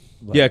 Yeah.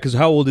 Yeah, because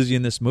how old is he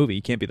in this movie?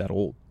 He can't be that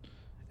old.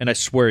 And I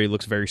swear he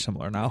looks very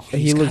similar now.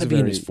 He looks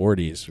in his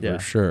 40s for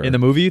sure. In the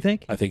movie, you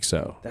think? I think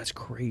so. That's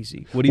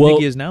crazy. What do you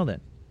think he is now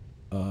then?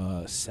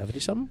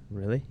 70-something?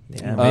 Really?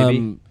 Yeah,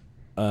 maybe.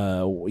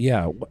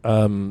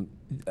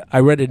 I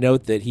read a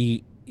note that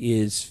he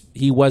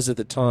was at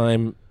the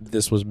time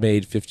this was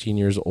made 15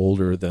 years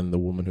older than the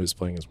woman who was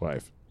playing his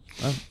wife.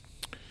 Oh,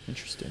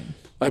 interesting.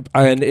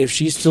 And if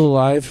she's still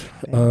alive,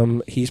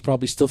 he's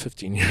probably still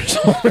 15 years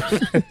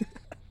older.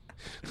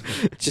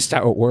 Just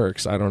how it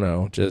works. I don't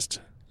know. Just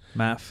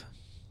math.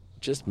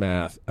 Quick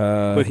math?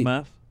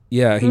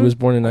 Yeah, he was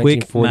born in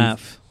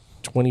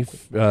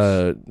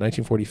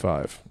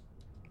 1945.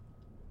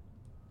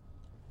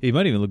 He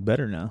might even look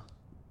better now.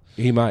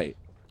 He might.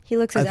 He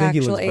looks his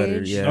actual age.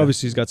 Better, yeah.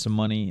 Obviously, he's got some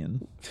money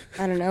and.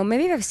 I don't know.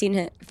 Maybe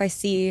if I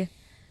see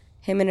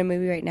him in a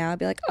movie right now, I'd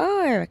be like,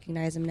 oh, I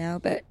recognize him now.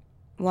 But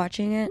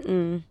watching it,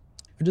 I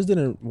just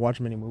didn't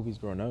watch many movies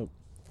growing up.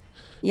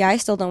 Yeah, I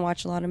still don't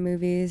watch a lot of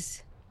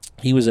movies.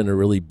 He was in a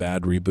really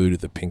bad reboot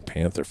of the Pink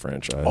Panther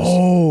franchise.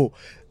 Oh,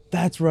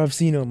 that's where I've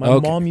seen him. My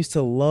mom used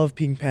to love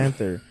Pink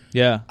Panther.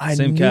 Yeah, I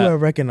same knew cat. I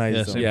recognized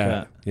him. Same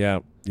cat.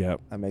 Yeah.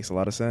 That makes a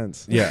lot of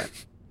sense. Yeah.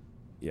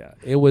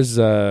 It was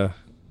it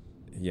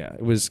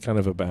was kind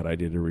of a bad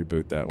idea to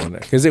reboot that one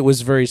because it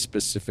was very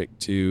specific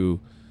to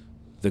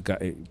the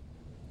guy.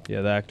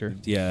 Yeah, the actor.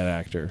 Yeah, that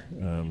actor.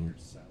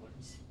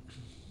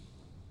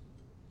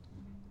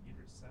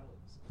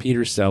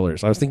 Peter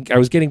Sellers. I was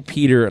getting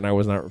Peter, and I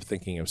was not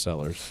thinking of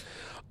Sellers.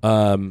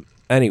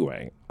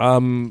 Anyway,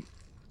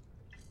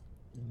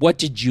 what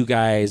did you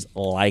guys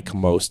like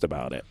most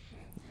about it?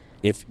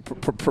 If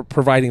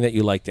providing that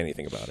you liked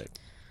anything about it.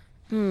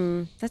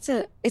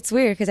 It's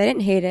weird because I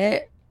didn't hate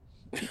it,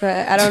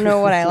 but I don't know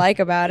what I like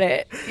about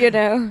it. You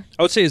know.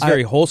 I would say it's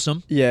very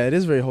wholesome. Yeah, it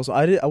is very wholesome.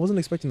 I wasn't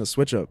expecting the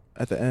switch up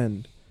at the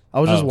end. I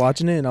was just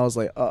watching it, and I was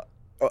like,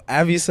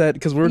 Abby said,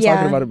 because we were Yeah.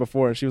 talking about it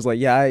before, and she was like,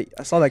 "Yeah,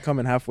 I saw that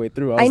coming halfway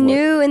through." I was like,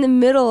 knew in the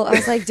middle. I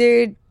was like,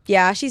 dude,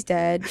 yeah, she's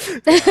dead.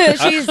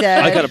 She's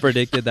dead. I kind of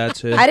predicted that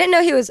too. I didn't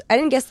know he was. I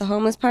didn't guess the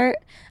homeless part.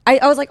 I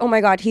was like, oh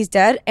my god, he's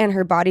dead, and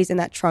her body's in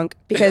that trunk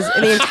because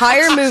in the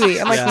entire movie,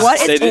 I'm like, Yeah.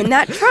 what They is did- in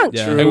that trunk?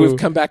 Yeah. And we've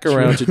come back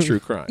around to true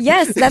crime.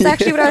 Yes, that's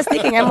actually what I was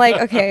thinking. I'm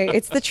like, okay,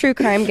 it's the true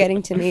crime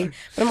getting to me.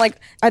 But I'm like,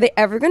 are they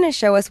ever going to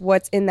show us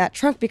what's in that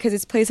trunk? Because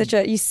it's played such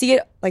a, you see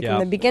it like Yeah. in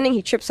the beginning,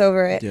 he trips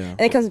over it, Yeah.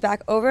 and it comes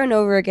back over and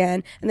over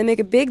again, and they make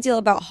a big deal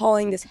about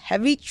hauling this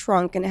heavy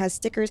trunk, and it has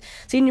stickers,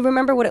 so you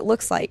remember what it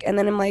looks like. And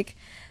then I'm like,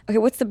 okay,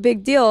 what's the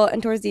big deal?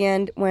 And towards the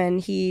end, when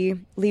he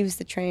leaves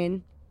the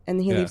train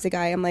and he leaves the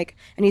guy, I'm like,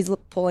 and he's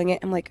pulling it,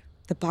 I'm like,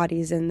 the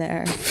body's in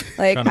there.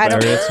 Like Trying to I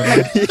don't, bury it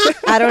somewhere.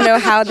 I don't know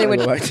how they would.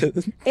 Go back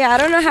to- Yeah, I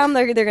don't know how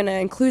they're gonna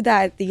include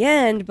that at the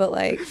end, but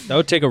like, That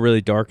would take a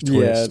really dark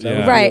twist. that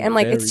would right? be a I'm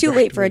like, very it's too dark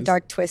late for a twist.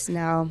 dark twist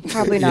now.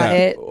 Probably not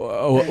it.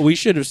 We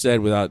should have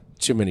said without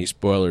too many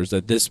spoilers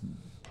that this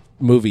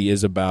movie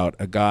is about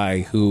a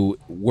guy who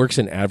works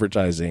in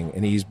advertising,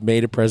 and he's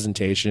made a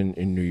presentation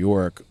in New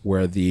York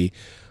where the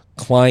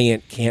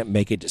client can't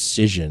make a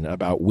decision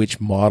about which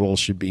model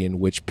should be in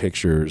which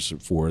pictures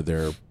for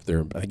their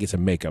I think it's a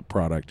makeup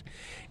product.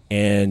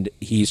 And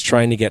he's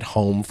trying to get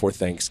home for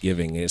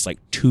Thanksgiving. And it's like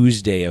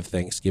Tuesday of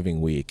Thanksgiving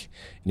week,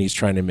 and he's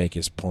trying to make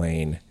his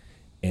plane.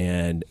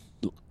 And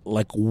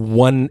like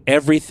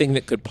everything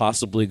that could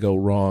possibly go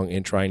wrong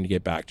in trying to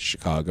get back to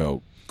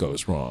Chicago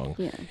goes wrong,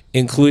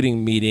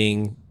 including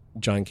meeting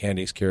John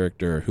Candy's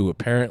character, who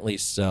apparently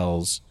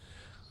sells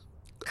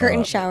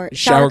Curtain shower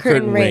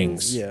curtain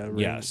rings. Yeah,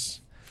 rings.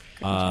 Yes,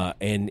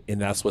 and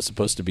that's what's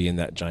supposed to be in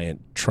that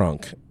giant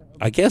trunk,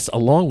 I guess,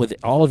 along with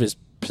all of his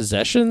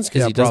possessions, because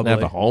Yeah, he doesn't have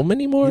a probably. home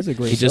anymore. He's a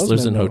great He just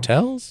lives in salesman, though.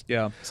 hotels.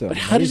 Yeah. So But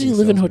how does he amazing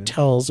live in salesman.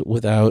 hotels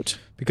without?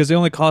 Because they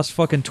only cost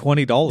fucking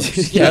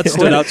 $20. Yeah, That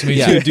stood out to me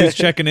yeah. too. Dude's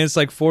checking in, it's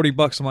like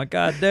 $40. I'm like,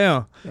 God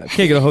damn. I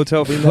can't get a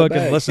hotel for that fucking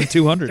back. less than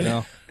 200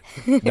 now.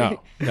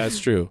 No, that's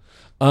true.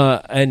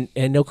 And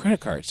no credit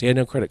cards. He had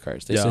no credit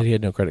cards. They Yeah. said he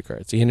had no credit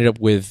cards. He ended up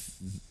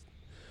with,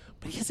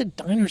 but he has a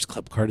Diners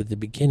Club card at the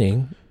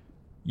beginning.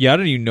 Yeah, I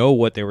don't even know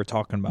what they were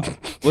talking about.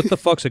 What the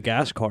fuck's a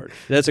gas card?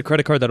 That's a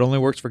credit card that only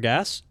works for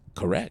gas?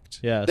 Correct.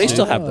 Yeah, they so-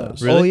 still have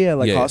those. Really? Oh yeah,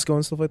 like Yeah. Costco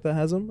and stuff like that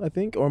has them, I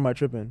think. Or am I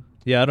tripping?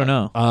 Yeah, I don't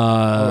know.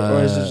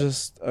 Or is it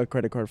just a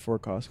credit card for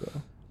Costco?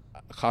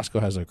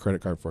 Costco has a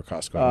credit card for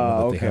Costco. I don't know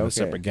that they okay, have a okay.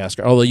 separate gas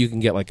card. Although you can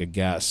get like a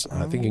gas.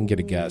 I think you can get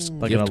a gas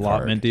Like an gift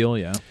allotment card. deal,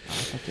 yeah.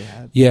 Okay,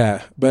 had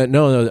Yeah, but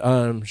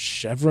no.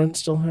 Chevron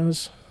still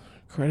has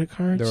credit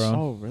cards. Their own.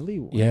 Oh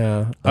really?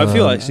 Yeah, I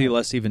feel I see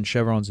less even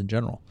Chevrons in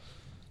general.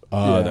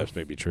 Yeah. That's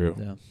maybe true.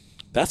 Yeah.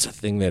 That's a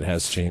thing that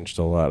has changed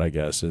a lot, I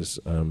guess, is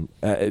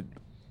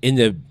in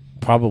the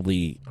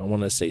probably, I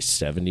want to say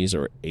 70s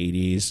or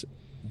 80s,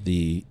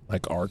 the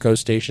like Arco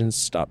stations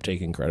stopped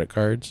taking credit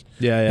cards.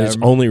 Yeah, And yeah. it's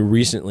only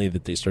recently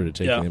that they started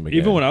taking Yeah, them again.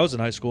 even when I was in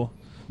high school.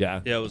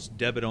 yeah, Yeah, it was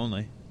debit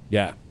only.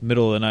 yeah.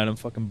 Middle of the night, I'm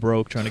fucking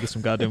broke trying to get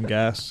some goddamn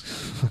gas.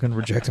 Fucking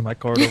rejecting my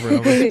card over and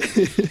over.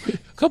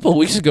 A couple of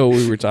weeks ago,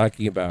 we were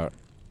talking about.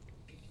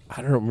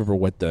 I don't remember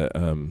what the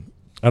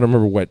I don't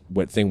remember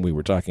what thing we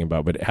were talking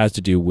about, but it has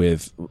to do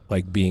with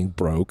like being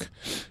broke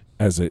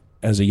as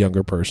a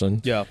younger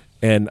person. Yeah.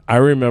 And I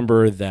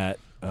remember that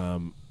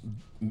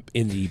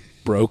in the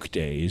broke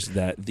days,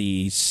 that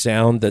the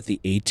sound that the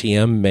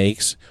ATM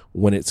makes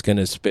when it's going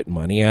to spit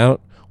money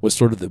out was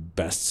sort of the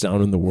best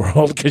sound in the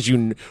world, because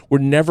you were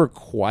never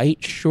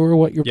quite sure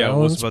what your Yeah, it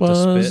was balance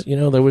about to was. spit. You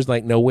know, there was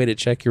like no way to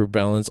check your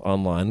balance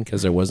online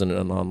because there wasn't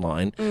an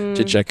online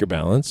to check your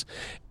balance,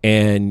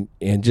 and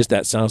just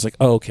that sounds like,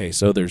 oh, okay,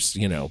 so there's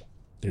still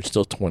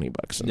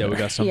 $20 in Yeah, there. we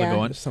got something Yeah.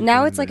 going. Something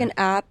Now in it's like there. an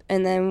app,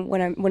 and then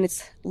when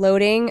it's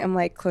loading, I'm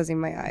like closing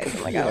my eyes.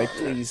 I'm like, Yeah, oh. like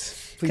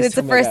please. Because it's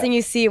the first thing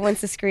you see once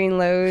the screen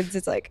loads.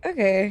 It's like,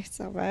 okay, it's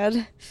not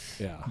bad.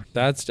 Yeah,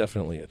 that's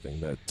definitely a thing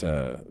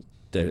that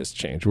has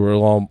changed. We're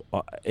all,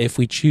 if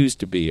we choose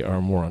to be, are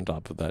more on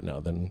top of that now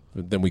than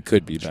we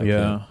could be back then.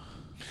 Yeah.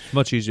 It's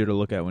much easier to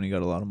look at when you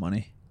got a lot of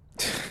money.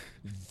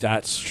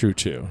 That's true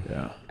too.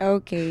 Yeah.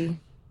 Okay.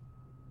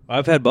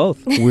 I've had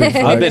both. Weird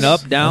I've been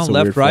flex. up, down, That's a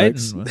left, weird right,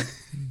 flex.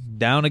 and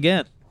down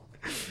again.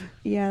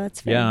 Yeah,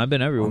 that's fair. Yeah, I've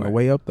been On everywhere. the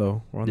way up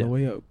though. We're on Yeah. the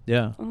way up.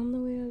 Yeah. On the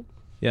way up.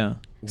 Yeah.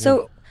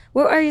 So,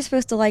 what are you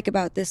supposed to like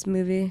about this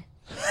movie?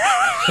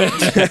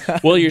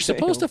 Well, you're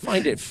supposed to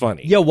find it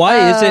funny. Yeah,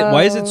 why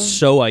is it Oh.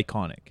 so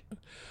iconic?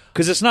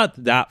 Because it's not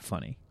that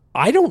funny.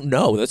 I don't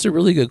know. That's a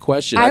really good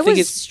question. I, I think was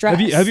it's stressed.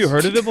 Have you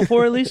heard of it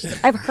before at least?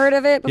 I've heard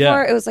of it before.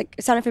 Yeah. It was like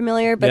it sounded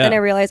familiar, but then I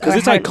realized because I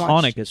it's hadn't iconic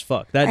watched. as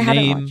fuck. That I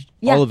haven't name, watched.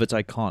 Yeah. all of it's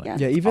iconic. Yeah.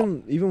 Yeah,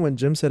 even when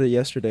Jim said it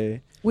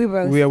yesterday, We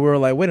both. we were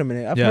like, wait a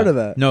minute, I've Yeah. heard of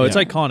that. No, it's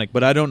Yeah. iconic,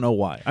 but I don't know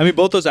why. I mean,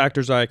 both those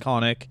actors are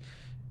iconic.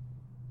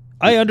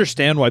 I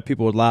understand why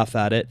people would laugh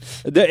at it.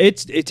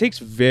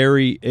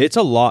 It's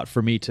a lot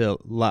for me to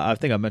laugh. I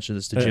think I mentioned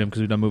this to Jim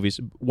because we've done movies.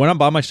 When I'm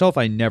by myself,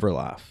 I never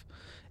laugh.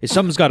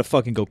 something's got to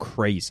fucking go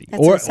crazy.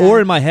 That's so sad. Or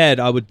in my head,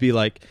 I would be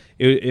like,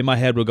 in my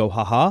head would go,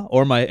 haha.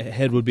 Or my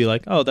head would be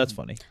like, oh, that's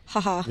funny.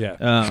 Haha.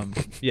 Yeah.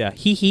 Yeah.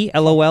 Hee hee,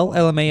 LOL,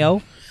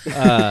 LMAO.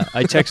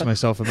 I text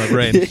myself in my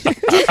brain. Just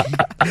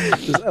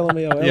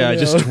LMAO. Yeah, I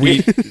just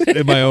tweet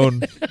in my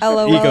own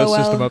LOL.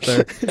 ecosystem up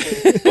there.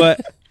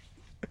 But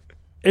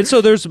and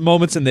so there's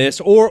moments in this,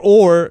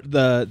 or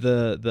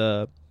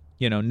the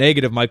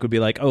negative Mike would be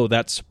like, oh,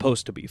 that's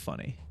supposed to be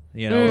funny,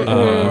 or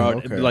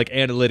okay. like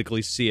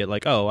analytically see it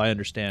like, oh, I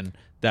understand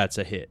that's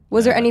a hit.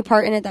 Was there any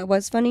part in it that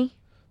was funny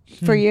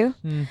for you?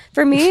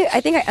 For me, I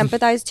think I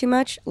empathize too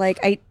much. Like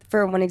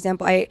for one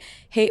example, I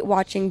hate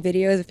watching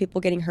videos of people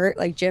getting hurt,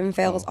 like gym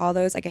fails, all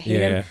those. Like I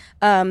hate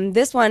them.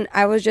 This one,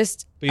 I was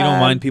just. But you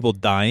don't mind people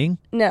dying?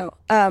 No,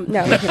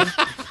 no.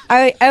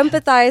 I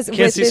empathize Can't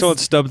with see this. someone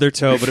stub their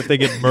toe, but if they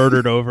get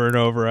murdered over and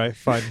over, I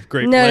find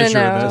great pleasure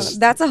in this.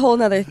 That's a whole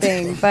nother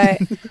thing.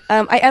 But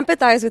I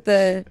empathize with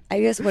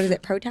the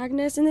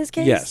protagonist in this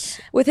case?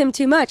 Yes. With him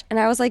too much. And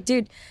I was like,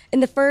 dude,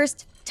 in the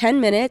first 10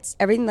 minutes,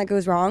 everything that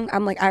goes wrong,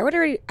 I'm like, I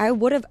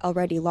would have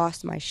already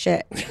lost my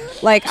shit.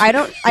 Like,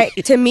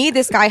 to me,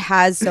 this guy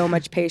has so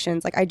much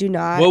patience. Like, I do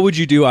not. What would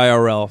you do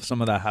IRL if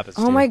some of that happens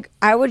to you?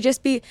 I would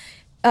just be,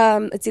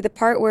 let's see, the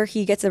part where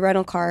he gets a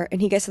rental car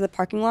and he gets to the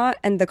parking lot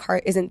and the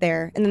car isn't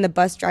there and then the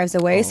bus drives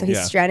away, so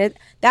he's stranded.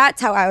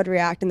 That's how I would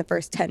react in the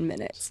first 10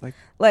 minutes.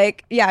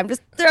 Like, yeah, I'm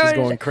just throwing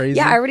going crazy.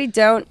 Yeah, I already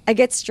don't. I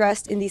get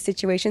stressed in these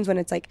situations when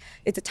it's like,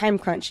 it's a time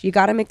crunch. You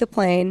got to make the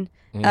plane.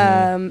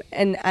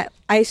 And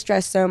I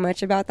stress so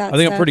much about that. I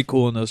think stuff. I'm pretty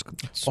cool in those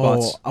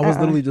spots. I was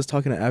literally just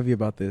talking to Avi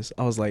about this.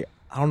 I was like,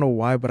 I don't know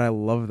why, but I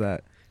love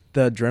that.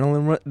 The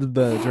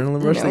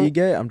adrenaline rush that you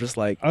get, I'm just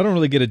like, I don't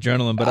really get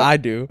adrenaline, but I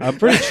do. I'm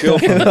pretty chill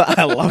from it.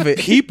 I love it.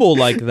 People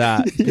like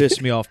that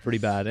piss me off pretty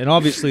bad. And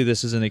obviously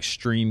this is an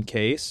extreme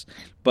case,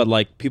 but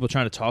like people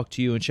trying to talk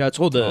to you and shit. I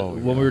told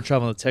when we were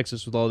traveling to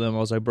Texas with all of them, I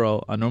was like,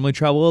 bro, I normally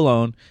travel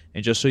alone,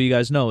 and just so you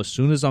guys know, as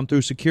soon as I'm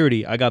through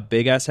security, I got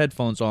big ass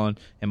headphones on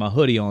and my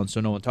hoodie on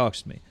so no one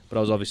talks to me. But I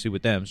was obviously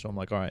with them, so I'm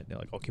like, all right, they're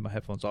like, I'll keep my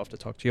headphones off to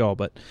talk to y'all.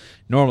 But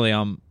normally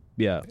I'm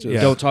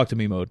don't talk to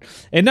me mode.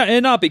 And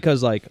not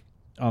because like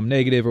I'm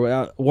negative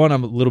or one,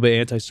 I'm a little bit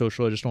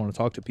antisocial. I just don't want to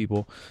talk to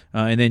people.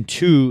 And then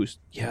two,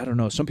 I don't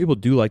know. Some people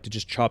do like to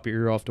just chop your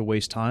ear off to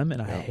waste time,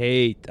 and I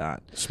hate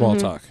that. Small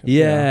talk.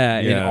 Yeah.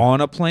 And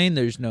on a plane,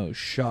 there's no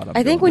shot.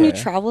 I think when you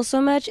travel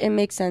so much, it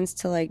makes sense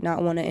to like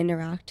not want to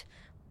interact.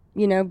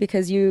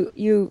 Because you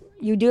do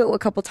it a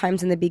couple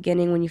times in the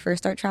beginning when you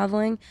first start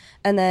traveling,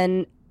 and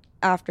then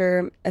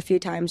after a few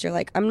times you're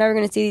like, I'm never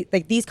going to see,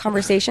 like, these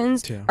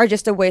conversations are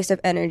just a waste of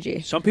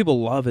energy. Some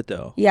people love it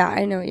though. Yeah,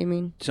 I know what you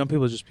mean. Some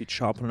people just be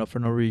chopping it up for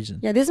no reason.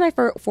 Yeah, this is my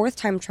fourth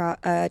time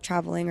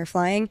traveling or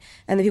flying,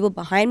 and the people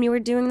behind me were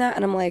doing that,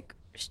 and I'm like,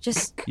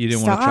 just you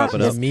didn't stop. want to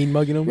chop it up. Mean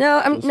mugging them?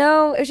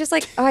 No, it's just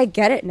like, oh, I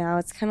get it now.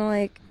 It's kind of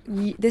like,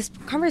 this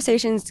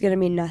conversation is going to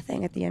mean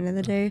nothing at the end of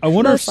the day. I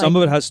wonder if some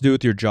of it has to do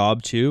with your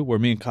job too, where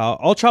me and Kyle,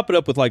 I'll chop it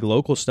up with like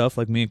local stuff.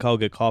 Like me and Kyle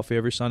get coffee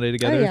every Sunday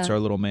together. Oh, yeah. It's our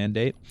little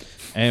mandate.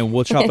 And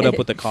we'll chop it up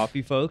with the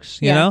coffee folks,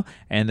 you know?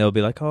 And they'll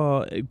be like,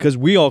 oh, because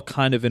we all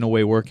kind of in a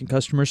way work in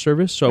customer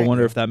service. So I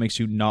wonder if that makes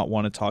you not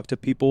want to talk to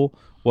people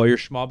while you're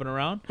schmobbing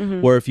around.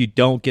 Mm-hmm. Or if you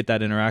don't get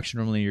that interaction,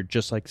 normally you're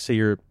just like, say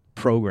you're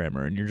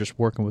programmer and you're just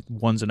working with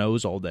ones and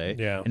O's all day,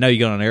 and now you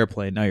get on an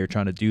airplane, now you're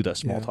trying to do that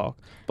small talk,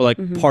 but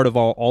like part of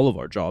all of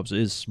our jobs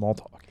is small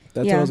talk.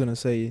 That's what I was gonna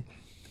say.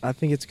 I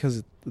think it's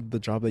because the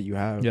job that you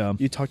have,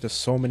 you talk to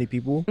so many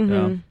people.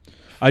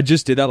 I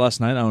just did that last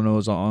night. I don't know, I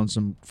was on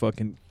some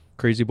fucking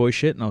crazy boy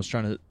shit, and I was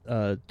trying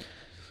to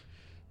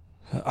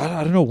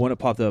I don't know when it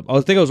popped up.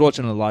 I think I was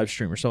watching a live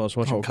stream or something. I was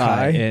watching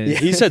Kai, and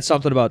he said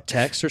something about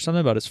text or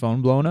something about his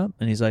phone blowing up,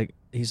 and he's like,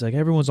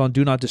 everyone's on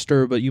do not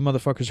disturb, but you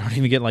motherfuckers aren't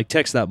even getting like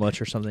text that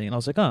much or something. And I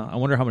was like, I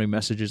wonder how many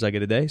messages I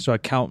get a day. So I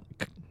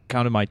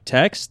counted my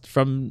text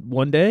from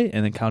one day,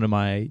 and then counted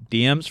my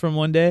DMs from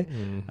one day.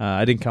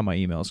 I didn't count my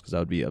emails because that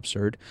would be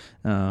absurd.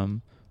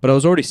 But I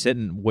was already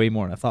sitting way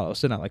more than I thought. I was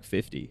sitting at like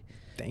 50.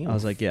 Damn. I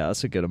was like, yeah,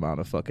 that's a good amount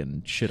of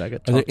fucking shit I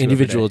got. Are there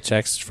individual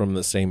texts from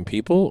the same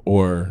people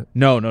or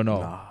no?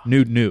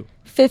 New.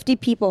 50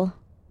 people.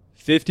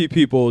 50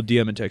 people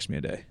DM and text me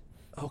a day.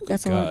 Oh,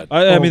 that's God.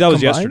 I mean, that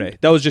was combined? yesterday.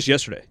 That was just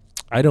yesterday.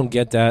 I don't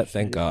get that.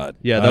 Thank God.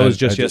 Yeah, that was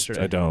just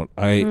yesterday. I don't.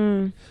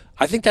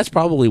 I think that's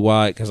probably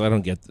why, because I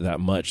don't get that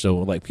much. So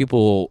like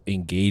people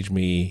engage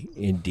me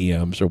in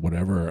DMs or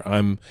whatever.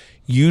 I'm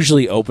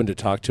usually open to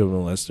talk to them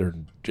unless they're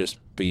just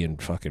being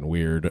fucking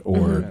weird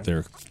or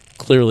they're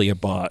clearly a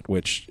bot,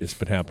 which has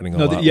been happening a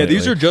lot lately.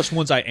 These are just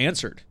ones I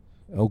answered.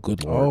 Oh,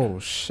 good Lord. Oh,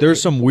 shit.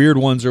 There's some weird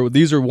ones, or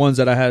these are ones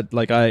that I had,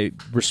 like, I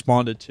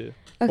responded to.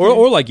 Okay.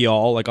 Or like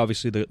y'all, like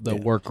obviously the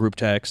work group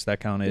text, that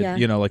counted,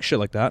 like shit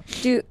like that.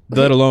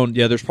 Let alone,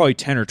 there's probably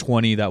 10 or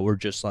 20 that were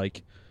just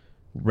like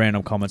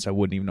random comments I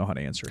wouldn't even know how to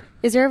answer.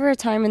 Is there ever a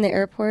time in the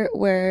airport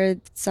where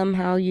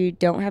somehow you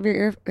don't have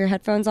your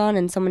headphones on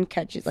and someone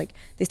catches, like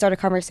they start a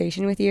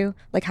conversation with you?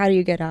 Like, how do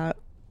you get out?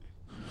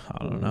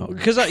 I don't know.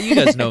 Because you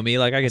guys know me.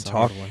 Like, I can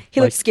talk. He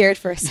looked scared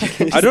for a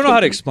second. I don't know how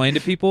to explain to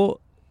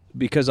people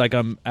because, like,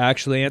 I'm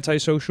actually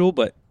antisocial,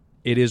 but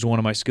it is one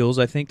of my skills,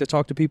 I think, to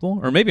talk to people.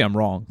 Or maybe I'm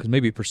wrong, because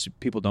maybe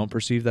people don't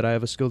perceive that I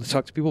have a skill to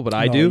talk to people, but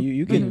I do.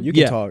 You can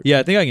talk. Yeah,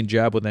 I think I can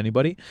jab with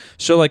anybody.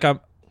 So, like,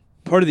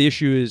 part of the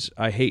issue is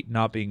I hate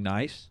not being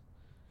nice.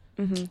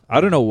 I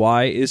don't know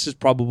why. This is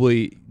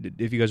probably,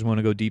 if you guys want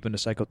to go deep into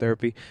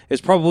psychotherapy,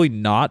 it's probably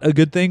not a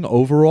good thing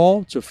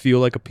overall to feel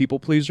like a people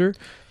pleaser.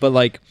 But,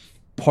 like,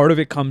 part of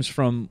it comes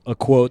from a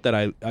quote that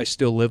I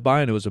still live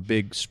by, and it was a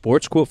big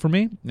sports quote for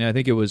me. And I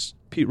think it was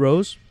Pete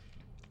Rose.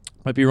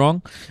 Might be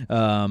wrong.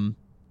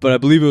 But I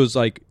believe it was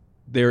like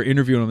they were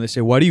interviewing him. They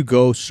say, why do you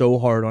go so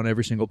hard on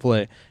every single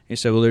play? And he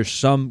said, well, there's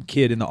some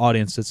kid in the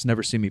audience that's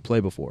never seen me play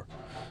before.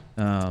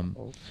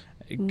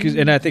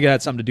 And I think it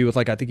had something to do with,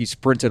 like, I think he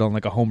sprinted on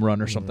like a home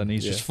run or something.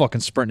 He's just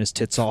fucking sprinting his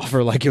tits off,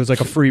 or like it was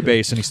like a free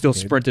base and he still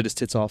sprinted his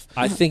tits off.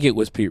 I think it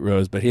was Pete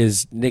Rose, but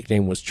his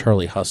nickname was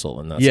Charlie Hustle,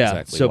 and that's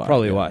exactly so why.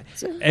 probably why.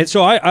 And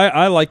so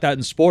I like that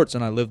in sports,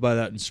 and I live by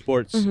that in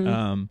sports.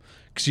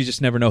 Because you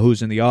just never know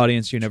who's in the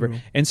audience.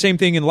 And same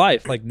thing in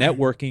life, like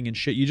networking and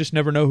shit. You just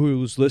never know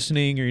who's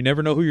listening, or you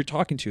never know who you're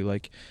talking to.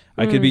 Like,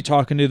 I could be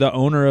talking to the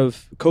owner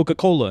of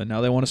Coca-Cola, and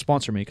now they want to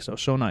sponsor me because I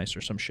was so nice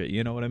or some shit.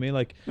 You know what I mean?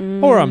 Like,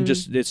 or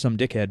it's some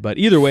dickhead. But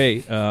either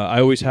way, I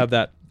always have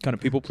that kind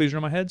of people pleaser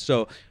in my head.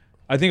 So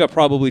I think I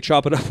probably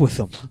chop it up with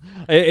them.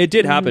 It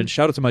did happen.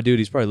 Shout out to my dude.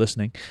 He's probably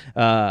listening.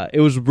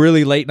 It was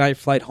really late night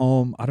flight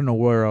home. I don't know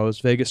where I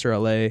was, Vegas or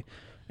LA.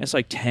 It's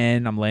like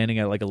 10. I'm landing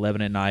at like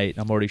 11 at night.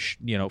 I'm already,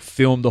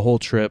 filmed the whole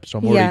trip, so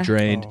I'm already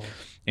drained.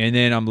 And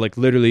then I'm like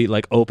literally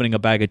like opening a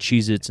bag of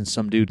Cheez-Its, and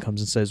some dude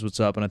comes and says what's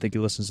up, and I think he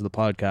listens to the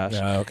podcast.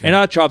 And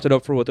I chopped it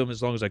up with him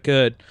as long as I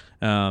could.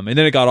 And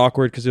then it got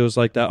awkward because it was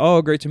like that,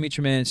 oh, great to meet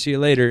you, man. See you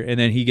later. And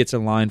then he gets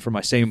in line for my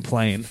same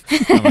plane.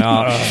 I'm like,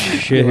 oh,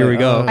 shit, here we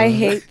go. I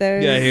hate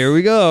those. Yeah, here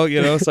we go.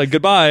 It's like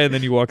goodbye, and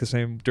then you walk the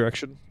same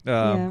direction.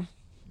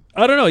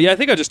 I don't know. Yeah, I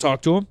think I just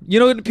talked to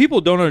him. People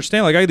don't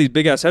understand. Like, I have these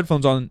big ass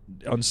headphones on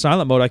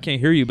silent mode. I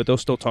can't hear you, but they'll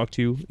still talk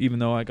to you, even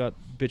though I got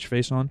bitch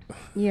face on.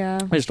 Yeah.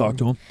 I just talk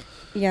to him.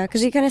 Yeah, because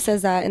he kind of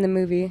says that in the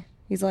movie.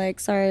 He's like,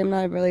 "Sorry, I'm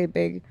not really a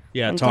big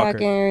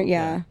talker."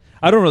 Yeah.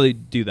 I don't really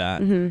do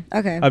that.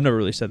 Okay. I've never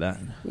really said that.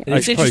 Yeah. And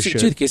it's interesting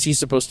too because he's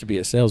supposed to be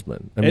a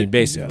salesman. I mean,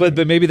 basically.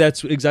 But maybe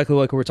that's exactly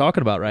like what we're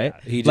talking about, right?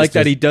 He like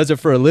that he does it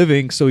for a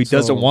living, so he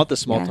doesn't want the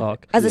small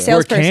talk. As a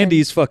salesperson. Where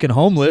Candy's fucking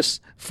homeless,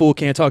 fool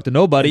can't talk to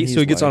nobody, so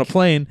he gets on a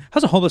plane.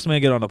 How's a homeless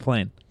man get on a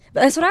plane?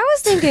 That's what I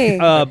was thinking.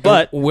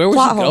 But where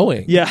was he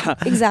going? Yeah,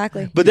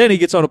 exactly. But then he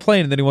gets on a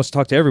plane and then he wants to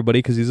talk to everybody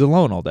because he's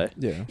alone all day.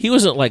 Yeah, he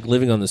wasn't like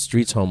living on the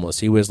streets homeless.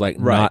 He was like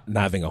not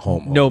having a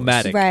home. Homeless.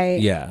 Nomadic.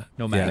 Right. Yeah.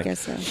 Nomadic. I guess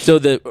so. So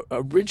the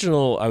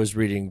original, I was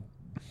reading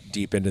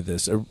deep into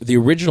this. The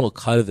original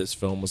cut of this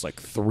film was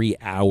like 3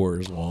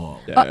 hours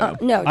long.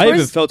 No, I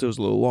even felt it was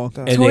a little long.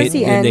 And towards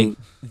the end,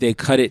 they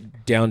cut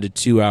it down to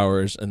 2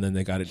 hours, and then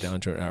they got it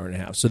down to an hour and a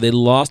half. So they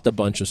lost a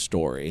bunch of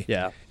story.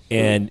 Yeah.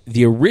 And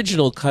the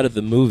original cut of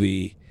the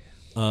movie,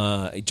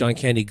 John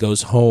Candy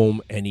goes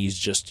home and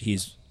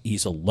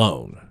he's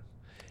alone,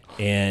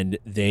 and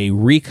they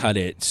recut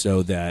it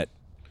so that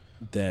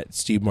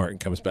Steve Martin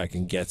comes back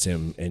and gets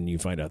him, and you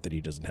find out that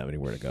he doesn't have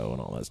anywhere to go and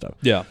all that stuff.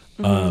 Yeah,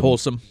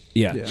 wholesome.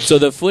 Yeah. So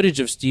the footage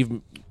of Steve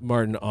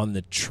Martin on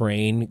the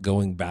train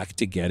going back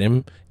to get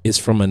him is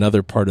from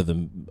another part of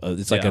the.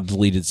 It's like a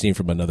deleted scene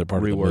from another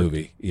part of the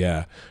movie.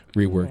 Yeah,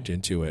 reworked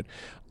into it.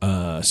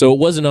 So it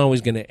wasn't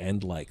always going to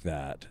end like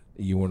that.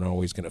 You weren't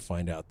always going to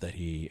find out that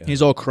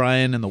he's all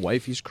crying, and the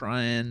wifey's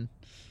crying.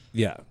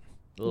 Yeah,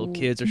 the little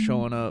kids are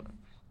showing up.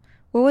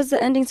 What was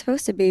the ending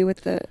supposed to be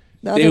with the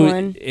other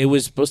one? It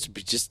was supposed to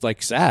be just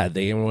like sad.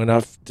 They went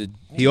off.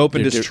 He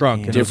opened his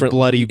trunk and different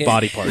bloody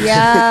body parts.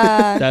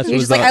 Yeah, that's he's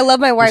just like, I love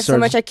my wife so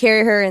much, I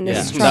carry her in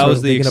this trunk. That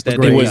was the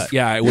extent. It was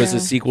it was a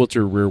sequel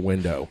to Rear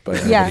Window.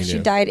 But she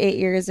died 8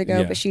 years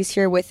ago, but she's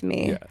here with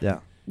me. Yeah.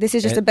 This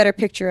is just a better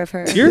picture of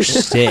her. You're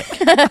sick.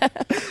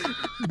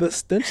 The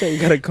stench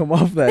ain't gotta come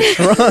off that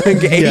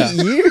trunk. 8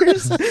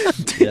 years.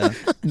 Yeah.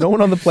 No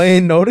one on the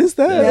plane noticed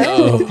that.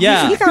 No.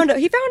 Yeah. He found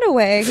a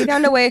way. He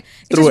found a way.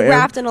 It's Threw just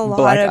wrapped in a lot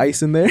black of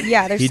ice in there.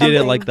 Yeah, there's he something.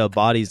 did it like the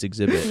bodies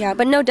exhibit. Yeah,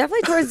 but no,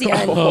 definitely towards the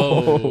end.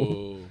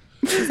 Oh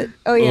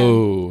yeah.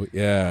 Oh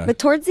yeah. But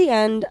towards the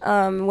end,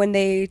 when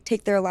they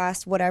take their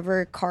last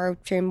whatever car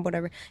train,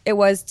 whatever it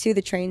was, to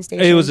the train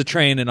station. It was a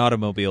train, an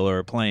automobile, or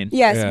a plane.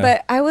 Yes,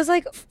 but I was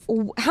like,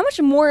 how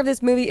much more of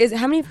this movie is?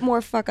 How many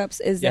more fuck ups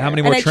is there? Yeah, how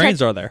many more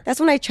trains are there? That's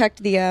when I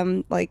checked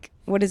the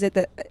what is it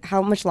that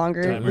how much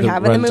longer we the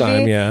have in the movie?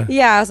 runtime,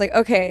 yeah. I was like,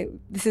 okay,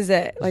 this is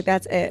it. Like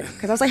that's it.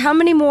 Because I was like, how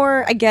many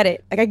more? I get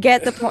it. Like I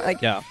get the point.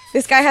 Like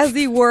this guy has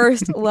the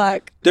worst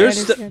luck.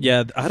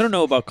 I don't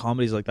know about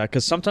comedies like that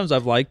because sometimes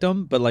I've liked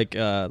them, but like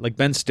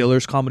Ben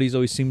Stiller's comedies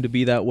always seem to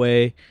be that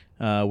way,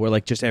 where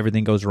like just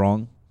everything goes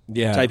wrong.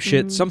 Yeah. Type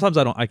shit. Sometimes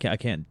I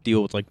can't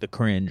deal with like the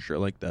cringe or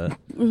like the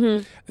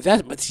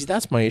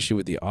that's my issue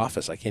with The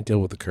Office. I can't deal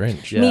with the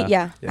cringe.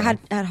 I had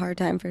a hard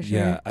time for sure.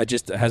 Yeah, I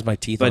just it has my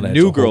teeth but on it.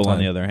 New Girl on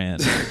the other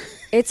hand.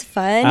 It's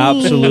funny.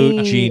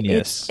 Absolute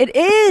genius. It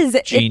is.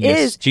 Genius. It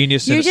is.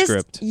 Genius in a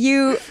script.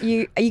 You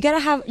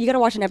gotta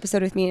watch an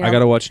episode with me. And I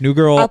gotta watch New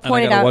Girl, I'll and I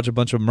point it gotta out. watch a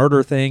bunch of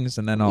murder things,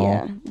 and then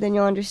then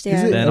you'll Is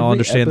understand. it Then I'll every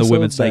understand the episode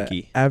women's that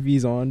psyche.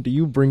 Abby's on. Do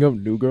you bring up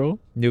New Girl?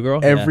 New Girl.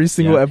 Every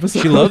single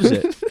episode? She loves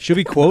it. She'll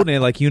be quoting it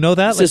like, you know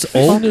that. Is Like, this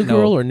old fuck New no.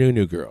 Girl or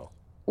new Girl?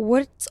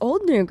 What's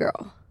old New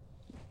Girl?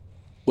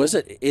 Was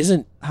it?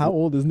 Isn't How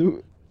old is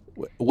New?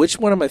 which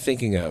one am I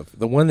thinking of?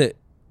 The one that?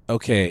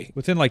 Okay,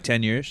 Within like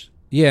 10 years.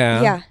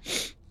 yeah, Yeah.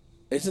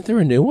 Isn't there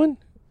a new one?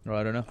 Oh,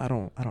 I don't know. I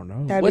don't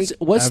know. That'd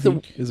What's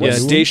Abby, the? is there Yeah, a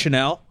new one?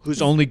 Deschanel,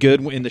 who's only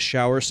good in the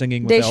shower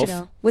singing with Elf.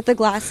 Deschanel. With the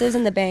glasses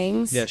and the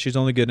bangs. Yeah, she's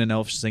only good in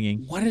Elf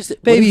singing. What is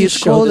it? Baby, what is it's the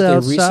show cold that they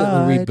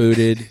outside. recently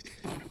rebooted,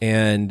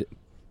 and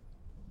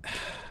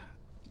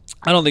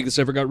I don't think this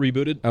ever got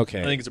rebooted.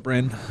 Okay. I think it's a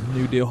brand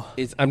new deal.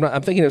 I'm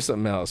thinking of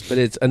something else, but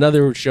it's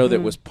another show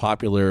that was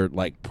popular,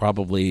 like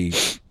probably.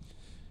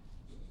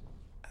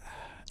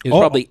 It was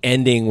probably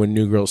ending when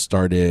New Girl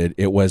started.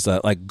 It was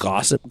like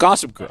Gossip Girl.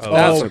 That's what-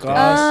 Gossip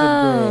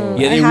Girl.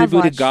 Yeah, I they have rebooted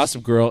watched.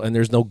 Gossip Girl, and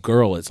there's no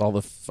girl. It's all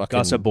the fucking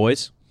Gossip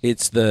Boys.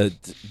 It's the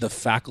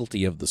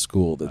faculty of the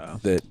school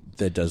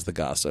that does the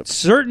gossip.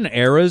 Certain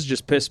eras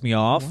just piss me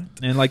off,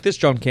 and like this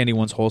John Candy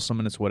one's wholesome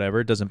and it's whatever.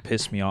 It doesn't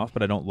piss me off,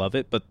 but I don't love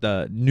it. But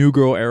the New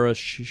Girl era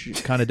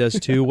kind of does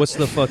too. What's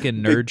the fucking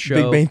nerd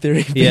show? Big Bang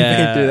Theory. Big Yeah.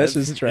 Bang Theory. That's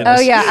just trash. Oh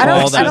yeah, I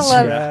All don't. I that don't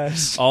love.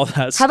 Trash. All that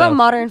How stuff. about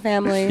Modern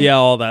Family? Yeah,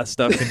 all that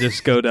stuff can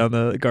just go down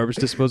the garbage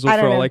disposal I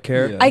for don't all know. I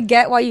care. I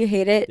get why you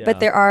hate it, Yeah. but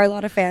there are a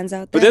lot of fans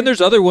out there. But then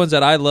there's other ones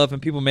that I love and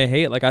people may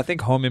hate. Like I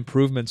think Home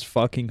Improvement's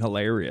fucking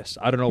hilarious.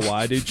 I don't know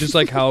why, dude. Just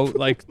like how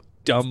like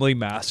dumbly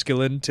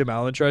masculine Tim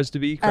Allen tries to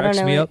be I don't cracks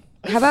know. me up.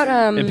 How about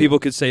And people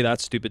could say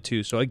that's stupid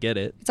too, so I get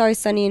it. It's Always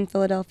Sunny in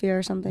Philadelphia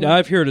or something. Yeah,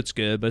 I've heard it's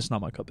good, but it's not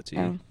my cup of tea.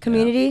 Oh.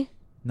 Community.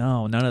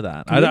 No, none of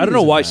that. I Community don't know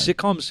isn't why bad.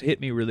 sitcoms hit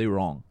me really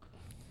wrong.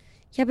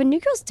 Yeah, but New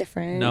Girl's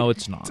different. No,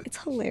 it's not. It's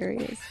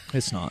hilarious.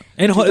 It's not.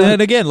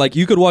 And again, like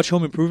you could watch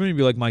Home Improvement and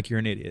be like, Mike, you're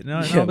an idiot. And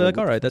I'll Yeah, be like,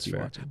 but all right, that's you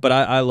fair. watch it. But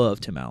I love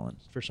Tim Allen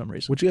for some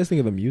reason. What you guys think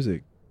of the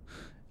music?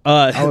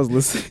 I was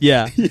listening.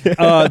 Yeah.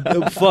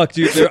 Fuck,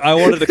 dude. I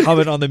wanted to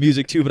comment on the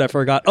music too, but I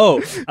forgot.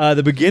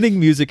 The beginning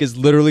music is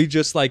literally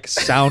just like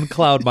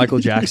SoundCloud Michael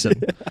Jackson.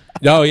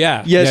 Oh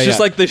yeah, Yeah, it's just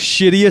like the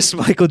shittiest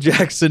Michael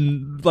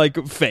Jackson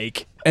like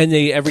fake. and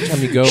they every time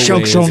you go away,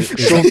 Shunk, shunk,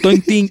 is- shunk, ding,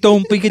 ding,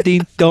 dong, bing,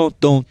 ding, dong,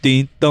 dong,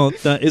 ding, dong,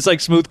 dong. It's like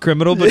Smooth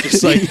Criminal, but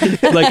just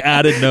like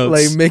added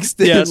notes, Like mixed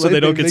it, Yeah, so like they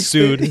don't they get mixed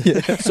sued. it.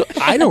 Yeah. so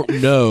I don't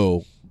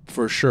know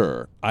for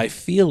sure. I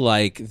feel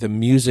like the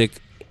music,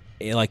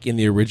 like in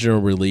the original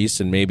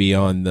release, and maybe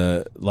on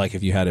the like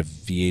if you had a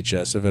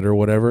VHS of it or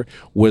whatever,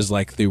 was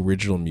like the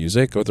original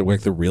music or the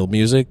real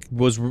music.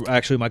 Was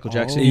actually Michael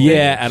Jackson.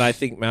 Yeah, and I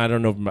think I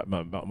don't know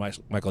about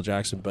Michael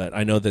Jackson, but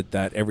I know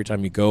that every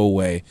time you go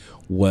away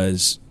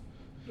was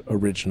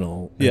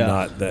original. And Yeah.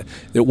 not that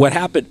what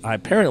happened.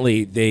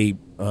 Apparently, they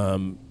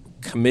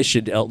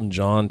commissioned Elton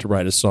John to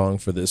write a song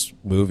for this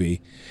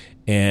movie,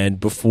 and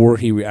before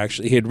he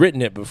had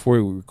written it before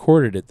he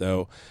recorded it,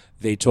 though.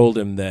 They told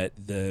him that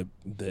the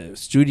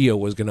studio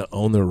was going to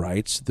own the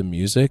rights to the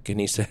music, and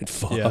he said,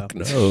 "Fuck Yeah.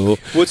 no."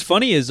 What's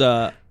funny is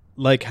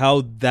like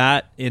how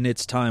that in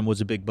its time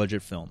was a big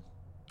budget film.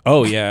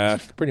 Oh yeah,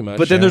 pretty much.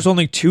 But then yeah. there's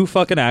only two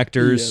fucking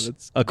actors,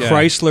 a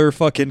Chrysler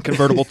fucking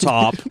convertible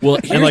top,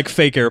 and like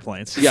fake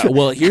airplanes. Yeah,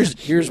 well,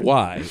 here's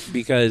why.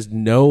 Because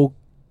no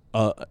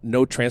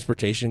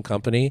transportation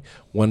company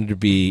wanted to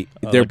be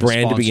their like a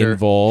brand to be sponsor.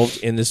 involved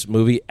in this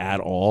movie at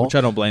all. Which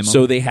I don't blame 'em.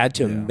 So they had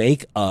to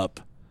make up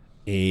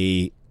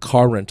a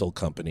car rental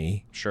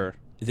company. Sure.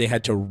 They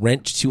had to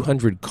rent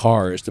 200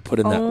 cars to put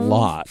in that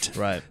lot.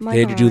 Right. My They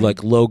had to do God.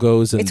 like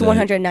logos and It's the-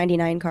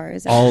 199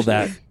 cars. all actually.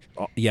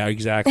 that. Yeah,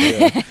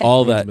 exactly.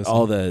 all that.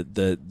 All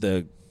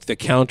the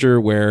counter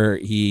where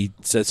he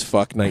says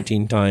 "fuck"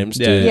 19 times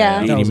to Yeah.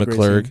 Edie That was a great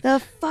McClurg. scene. The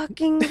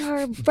fucking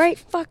car right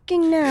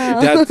fucking now.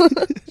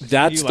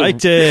 That's You the,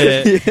 liked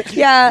it.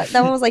 Yeah,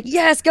 that one was like,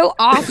 yes, go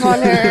off on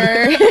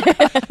her.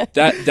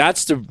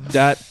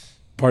 that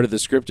part of the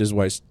script is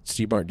why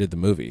Steve Martin did the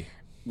movie.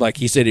 Like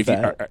he said, if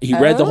he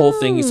read the whole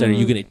thing, he said, "Are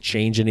you going to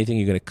change anything? Are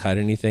you going to cut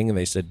anything?" And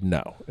they said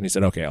no. And he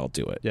said, "Okay, I'll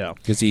do it." Yeah.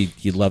 because he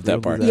loved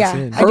that part. Yeah,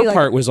 scene. I do Her like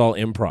part was all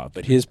improv,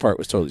 but his part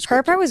was totally scripted.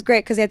 her part was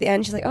great because at the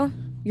end she's like, "Oh,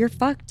 you're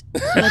fucked."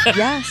 I'm like,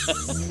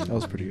 yes, That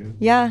was pretty good.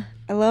 yeah,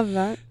 I love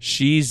that.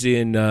 She's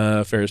in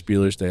Ferris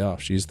Bueller's Day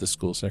Off. She's the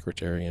school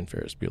secretary in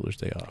Ferris Bueller's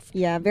Day Off.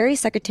 Yeah, very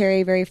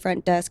secretary, very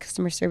front desk,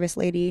 customer service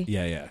lady.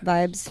 Yeah.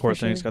 Vibes. Poor for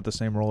sure. thing's got the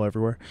same role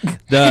everywhere.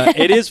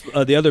 It is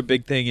the other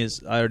big thing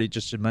is I already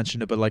just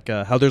mentioned it, but like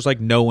how there's like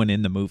no one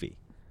in the movie.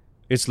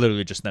 It's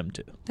literally just them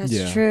two. That's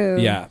Yeah. true.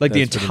 Yeah, Like the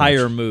that's pretty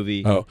entire much-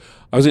 movie. Oh,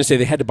 I was going to say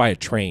they had to buy a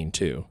train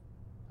too.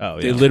 Oh,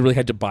 yeah. They literally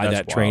had to buy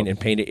That's that train wild. and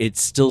paint it.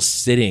 It's still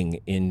sitting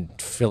in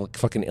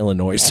fucking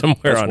Illinois somewhere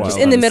That's on wild. Just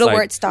in the middle site.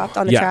 where it stopped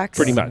on the Yeah, tracks.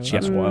 pretty much.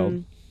 That's Yeah.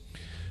 wild.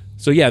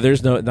 So yeah,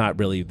 there's not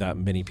really that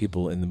many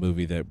people in the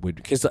movie that would,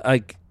 because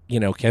like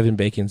Kevin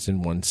Bacon's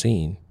in one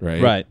scene,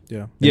 right? Right.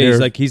 Yeah. Yeah,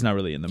 They're- he's not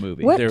really in the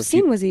movie. What There-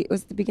 scene was he?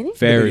 Was it the beginning?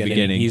 Very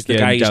beginning. He's the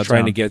getting guy who's downtown.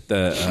 trying to get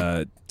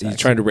the. He's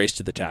trying to race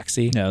to the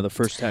taxi. Yeah, the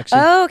first taxi.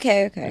 Oh,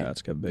 okay. Yeah,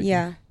 that's Kevin Bacon.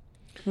 Yeah.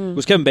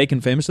 Was Kevin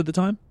Bacon famous at the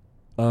time?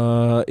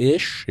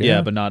 Ish.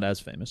 Yeah, but not as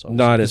famous. obviously,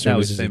 Not as 'cause now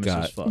famous he's as he famous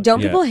got. as fuck. Don't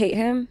Yeah. people hate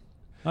him?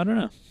 I don't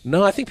know.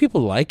 No, I think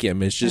people like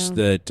him. It's just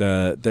that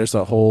there's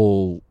a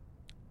whole,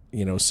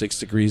 6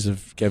 degrees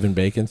of Kevin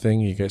Bacon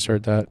thing. You guys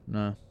heard that?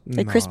 No.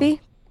 Like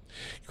crispy?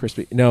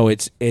 Crispy. No,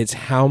 it's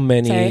how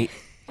many Sorry.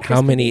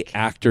 how many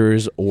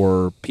actors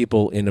or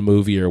people in a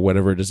movie or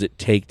whatever does it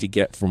take to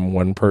get from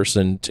one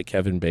person to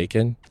Kevin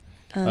Bacon?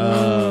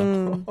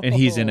 Oh. And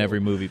he's in every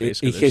movie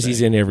basically. Because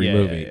he's in every Yeah,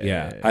 movie.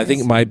 Yeah. I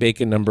think my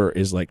Bacon number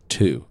is like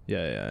 2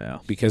 Yeah.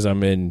 because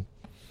I'm in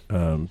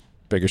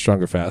Bigger,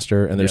 Stronger,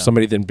 Faster, and there's Yeah.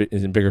 somebody that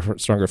is in Bigger,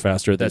 Stronger,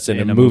 Faster that's in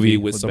a movie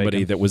with somebody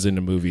Bacon. that was in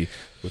a movie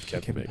with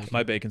Kevin Bacon.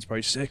 My Bacon's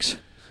probably 6.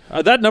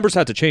 That number's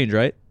had to change,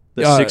 right?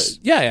 The 6.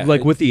 Yeah.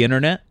 Like with the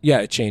internet. Yeah,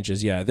 it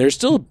changes. Yeah, there's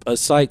still a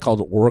site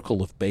called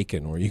Oracle of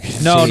Bacon where you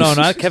can. No, see-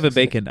 not Kevin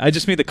Bacon. I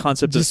just mean the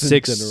concept of Just in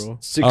 6 general.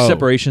 Oh.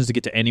 separations to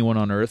get to anyone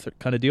on Earth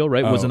kind of deal,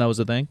 right? Oh. Wasn't that was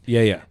the thing?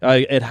 Yeah,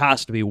 It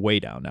has to be way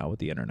down now with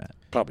the internet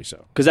probably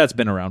so. because that's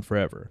been around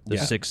forever. The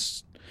Yeah.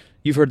 6.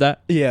 You've heard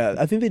that? Yeah,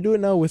 I think they do it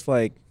now with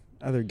like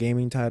other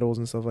gaming titles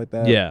and stuff like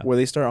that. Yeah. where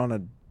they start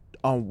on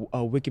a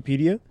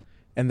Wikipedia,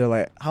 and they're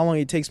like, how long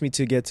it takes me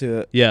to get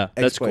to Yeah, X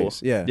that's cool.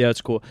 place. Yeah, Yeah,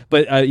 it's cool.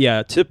 But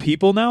to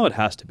people now, it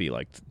has to be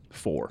like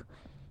 4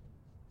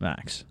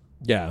 max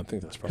Yeah, I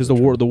think that's probably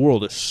because the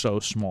world is so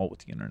small with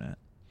the internet.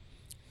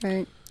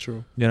 Right.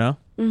 true. You know,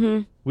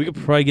 we could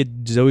probably get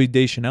Zoe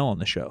Deschanel on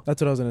the show.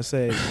 That's what I was gonna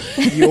say.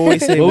 You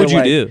always say What would we're, you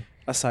like, do?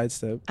 A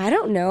sidestep. I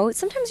don't know.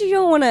 Sometimes you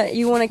don't want to.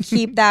 You want to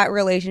keep that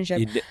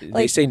relationship. They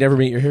Like- say never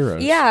meet your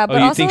heroes. Yeah, but Oh,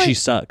 you also think like, she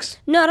sucks?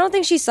 No, I don't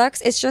think she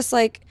sucks. It's just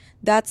like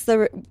that's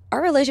our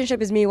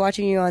relationship is me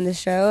watching you on this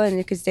show, and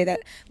you could stay that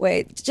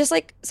way. It's just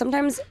like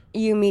sometimes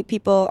you meet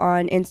people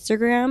on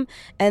Instagram,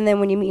 and then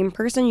when you meet in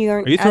person, you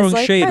aren't. Are you as, throwing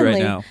like, shade right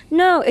friendly. now?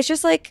 No, it's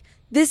just like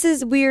this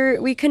is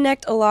we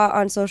connect a lot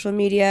on social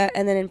media,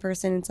 and then in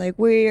person, it's like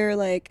we're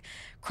like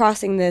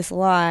crossing this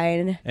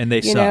line, And they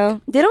you suck.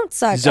 know they don't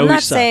suck. Zoe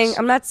sucks.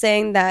 I'm not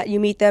saying that you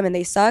meet them and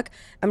they suck.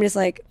 I'm just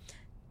like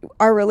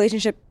our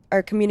relationship,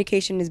 our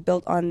communication is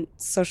built on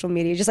social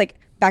media, just like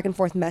back and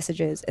forth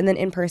messages, and then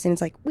in person, it's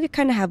like we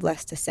kind of have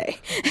less to say.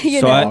 you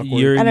So know? I don't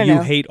you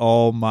know. hate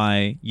all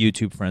my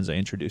YouTube friends I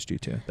introduced you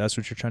to. That's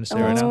what you're trying to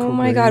say right now. Oh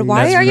my god!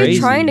 Why That's are you crazy.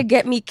 trying to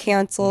get me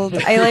canceled?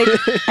 I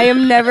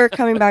am never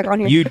coming back on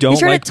here. You don't You're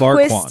trying like to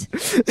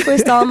Barquan.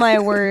 twist all my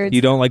words.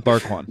 You don't like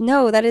Barquan.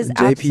 No, that is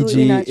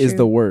absolutely not JPG is true.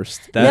 the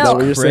worst. That's No.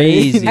 what you're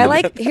saying? crazy. I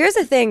like. Here's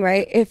the thing,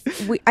 right? If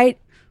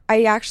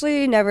I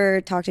actually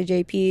never talked to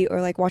JP or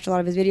like watched a lot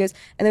of his videos,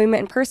 and then we met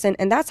in person,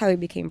 and that's how we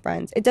became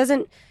friends. It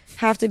doesn't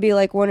have to be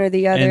like one or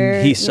the other.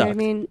 And he you know what sucked. I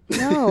mean,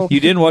 no,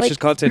 You didn't watch Like, his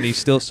content. He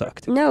still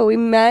sucked. No, we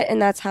met,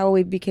 and that's how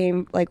we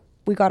became like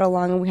we got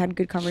along and we had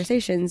good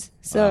conversations.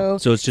 So,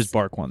 So it's just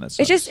Barquan that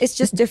sucks. it's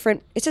just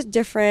different. It's just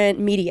different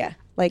media.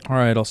 Like, All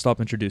right, I'll stop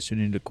introducing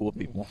you to cool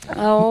people.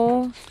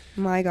 oh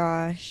my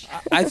gosh.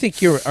 I think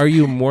are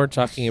you more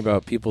talking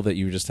about people that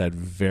you just had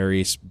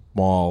very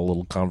small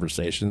little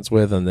conversations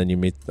with, and then you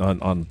meet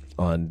on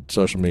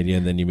social media,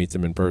 and then you meet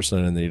them in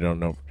person, and then you don't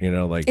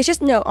know, like It's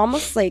just no,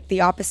 almost like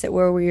the opposite,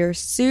 where we are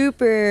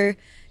super,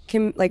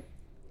 like,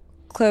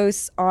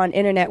 close on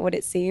internet. What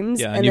it seems,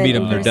 Yeah, and you meet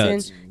in them, they're person-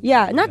 duds.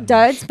 Yeah, not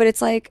duds, but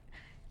it's like,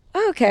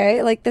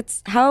 okay, like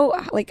that's how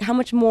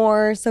much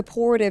more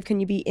supportive can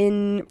you be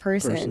in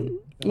person?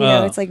 You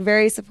know, Oh. it's like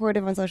very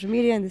supportive on social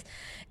media, and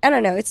I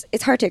don't know,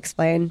 it's hard to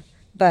explain,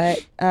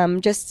 but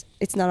just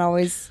it's not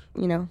always,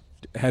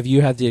 Have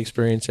you had the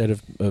experience, Ed,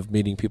 of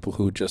meeting people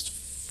who just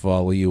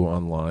follow you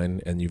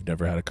online and you've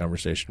never had a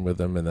conversation with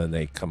them, and then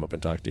they come up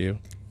and talk to you?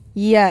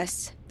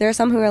 Yes. There are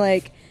some who are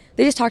like,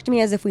 they just talk to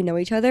me as if we know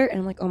each other. And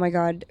I'm like, oh my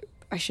God,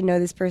 I should know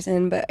this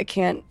person, but I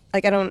can't,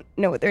 like, I don't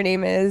know what their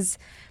name is.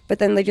 But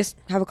then they just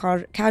have a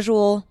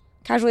casually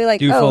like,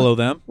 Do you follow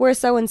them? Where's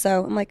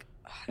so-and-so? I'm like,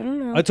 I don't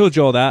know. I told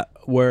you all that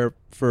where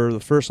for the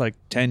first like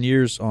 10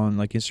 years on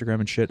like Instagram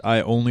and shit,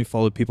 I only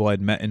followed people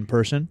I'd met in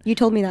person. You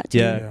told me that too.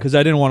 Yeah, because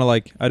I didn't want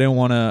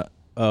to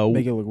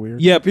Make it look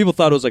weird. Yeah, people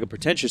thought it was like a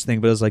pretentious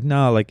thing, but I was like,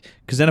 nah, like,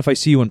 because then if I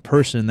see you in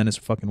person, then it's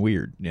fucking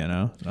weird,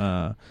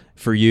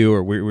 for you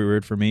or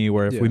weird for me.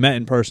 Where if we met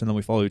in person, then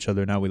we follow each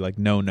other. Now we like,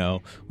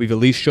 no, we've at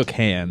least shook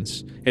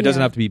hands. It doesn't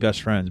Yeah. have to be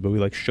best friends, but we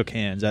like shook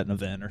hands at an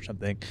event or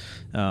something.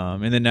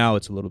 And then now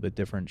it's a little bit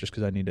different, just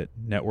because I need to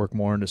network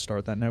more and to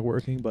start that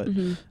networking. But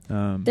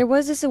There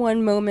was this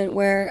one moment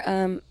where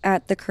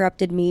at the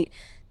Corrupted meet,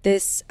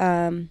 this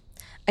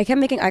I kept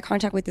making eye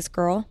contact with this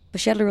girl, but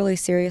she had a really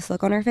serious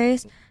look on her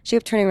face. She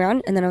kept turning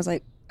around, and then I was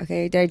like,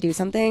 okay, did I do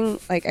something?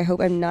 Like, I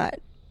hope I'm not,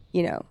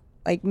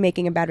 like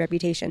making a bad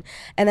reputation.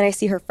 And then I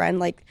see her friend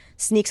like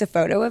sneaks a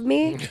photo of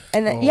me,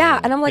 and then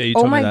and I'm like, you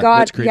oh told me my that. god,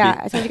 That's creepy.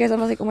 I told you guys, I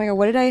was like, oh my god,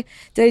 what did I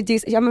do?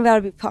 I'm about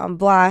to be put on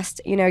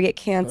blast, get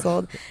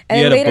canceled. And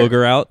You had then a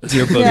booger out.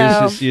 Your boogers.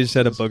 No. You just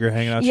had a booger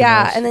hanging out.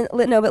 Yeah, your and nose.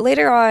 then no, but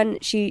later on,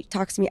 she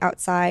talks to me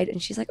outside,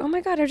 and she's like, "Oh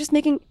my god, I was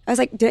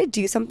like, did I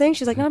do something?"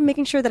 She's like, "No, I'm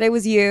making sure that it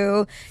was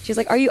you." She's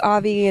like, "Are you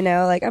Avi?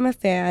 Like I'm a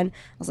fan."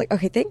 I was like,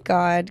 "Okay, thank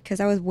God," because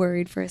I was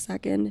worried for a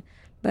second.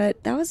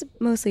 But that was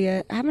mostly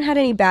it. I haven't had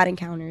any bad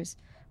encounters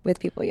with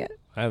people yet.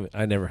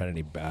 I never had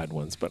any bad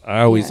ones, but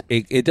I always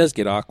it does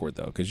get awkward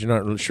though because you're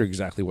not really sure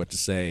exactly what to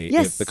say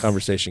if the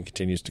conversation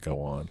continues to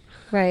go on.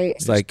 Right.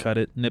 It's like cut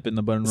it, nip it in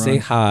the bud and run. say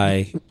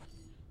hi,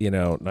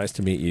 nice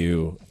to meet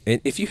you,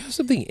 and if you have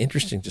something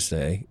interesting to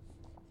say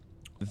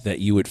that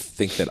you would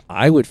think that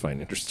I would find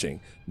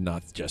interesting,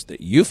 not just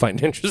that you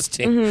find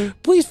interesting,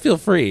 please feel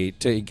free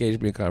to engage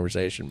me in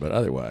conversation. But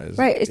otherwise,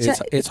 Right,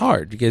 it's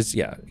hard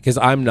because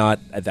I'm not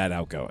that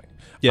outgoing.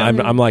 Yeah.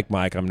 I'm like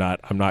Mike. I'm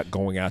not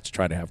going out to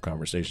try to have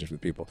conversations with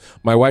people.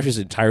 My wife is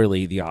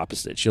entirely the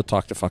opposite. She'll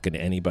talk to fucking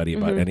anybody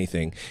about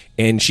anything,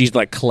 and she's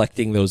like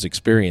collecting those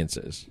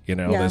experiences.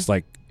 That's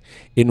like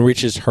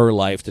enriches her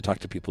life to talk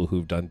to people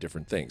who've done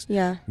different things.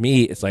 Yeah.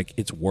 Me, it's like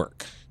it's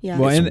work. Yeah.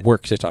 Well, It's and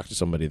work to talk to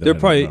somebody that they're I don't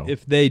probably know.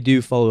 if they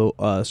do follow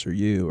us or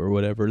you or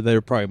whatever,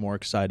 they're probably more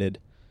excited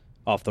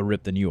off the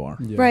rip than you are.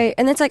 Right,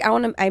 and it's like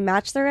I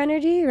match their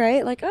energy,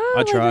 right? Like, oh, I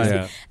like, try. this-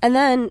 Yeah. and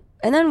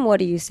then what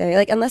do you say?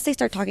 Like, unless they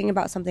start talking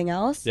about something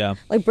else, Yeah.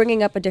 like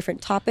bringing up a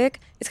different topic,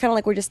 it's kind of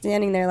like we're just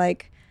standing there,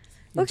 like,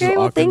 Just okay,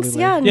 well, awkwardly, thanks, like-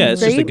 yeah, Yeah,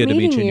 it's just a great good to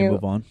meet meeting you and you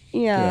move on.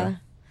 Yeah.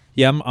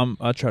 Yeah,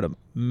 I try to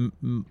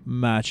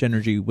match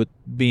energy with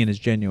being as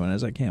genuine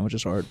as I can, which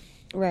is hard.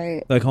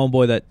 Right. Like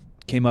homeboy that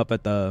came up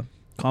at the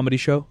comedy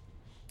show,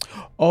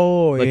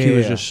 Oh, like yeah. he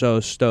was yeah. just so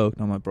stoked.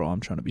 I'm like, bro, I'm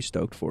trying to be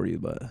stoked for you,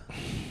 but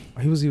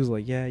He was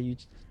like, yeah, you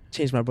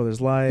changed my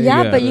brother's life.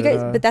 Yeah, Yeah. but you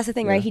guys, but that's the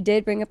thing, right? Yeah. He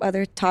did bring up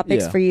other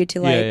topics Yeah. for you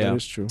to like Yeah, yeah. That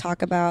is true.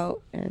 talk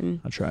about,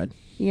 and I tried.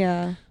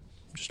 yeah.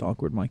 Just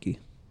awkward, Mikey.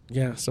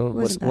 Yeah, so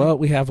Wasn't bad.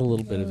 we have a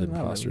little bit of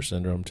imposter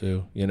syndrome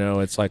too.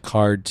 It's like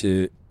hard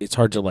to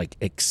like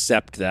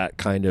accept that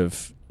kind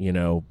of,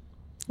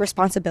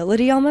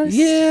 Responsibility almost.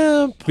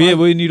 But yeah,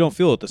 when you don't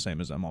feel it the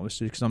same as them,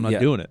 obviously, because I'm not Yeah.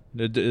 doing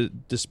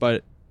it,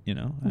 despite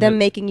Them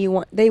making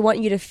you they want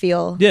you to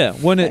feel. Yeah,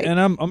 like- and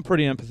I'm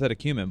pretty empathetic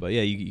human, but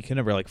yeah, you can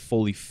never like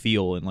fully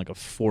feel in like a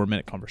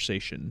 4-minute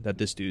conversation that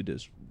this dude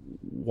has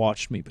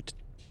watched me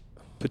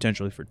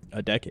potentially for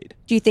a decade.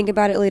 Do you think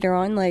about it later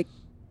on, like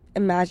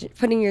imagine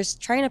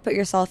trying to put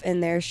yourself in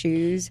their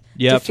shoes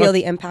Yeah, to I've feel talked-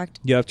 the impact?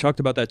 Yeah, I've talked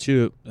about that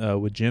too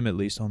with Jim, at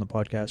least on the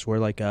podcast, where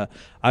like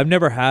I've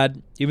never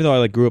had, even though I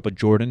like grew up a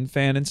Jordan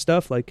fan and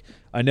stuff, like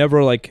I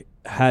never like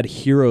had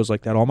heroes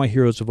like that. All my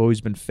heroes have always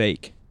been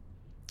fake.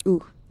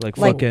 Ooh, Like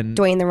like fucking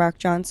Dwayne the Rock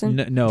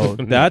Johnson. No,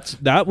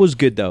 that was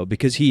good though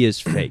because he is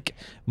fake.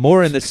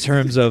 More in the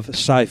terms of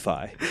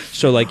sci-fi.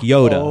 So like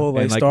Yoda Oh,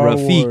 like and like Star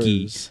Rafiki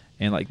Wars.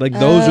 and like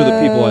those are the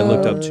people I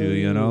looked up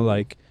to.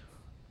 Like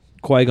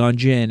Qui-Gon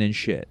Jinn and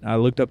shit. I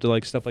looked up to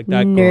like stuff like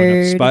that growing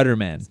Nerd. up.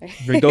 Spider-Man.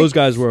 Like those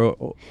guys were,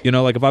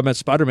 like if I met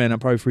Spider-Man, I'd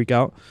probably freak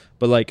out.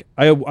 But like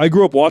I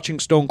grew up watching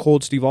Stone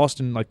Cold Steve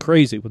Austin like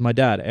crazy with my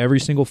dad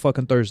every single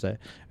fucking Thursday,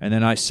 and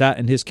then I sat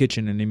in his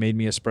kitchen and he made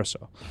me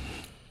espresso.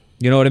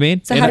 You know what I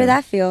mean? So And how did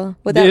that feel?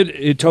 Would that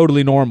it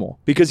totally normal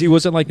because he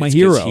wasn't like my It's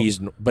 'cause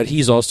hero. but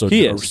he's also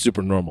He a is.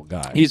 super normal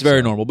guy. He's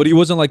very normal, but he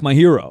wasn't like my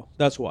hero.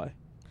 That's why.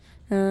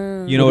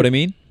 You know what I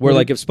mean? Where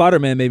like if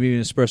Spider-Man made me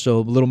an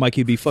espresso, little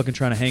Mikey would be fucking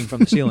trying to hang from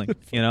the ceiling.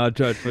 I'd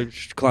try to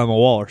climb a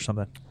wall or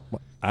something.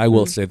 I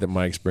will say that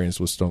my experience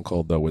with Stone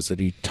Cold though was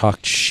that he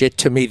talked shit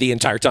to me the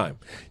entire time.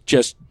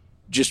 Just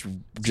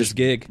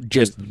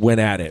went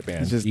at it,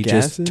 man. Just he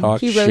gassing? just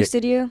talked he shit.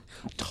 roasted you?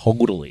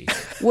 Totally.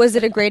 Was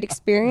it a great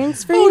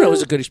experience for Oh you? no, it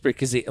was a good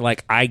experience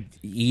because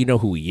you know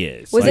who he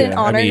is. Was Like, it an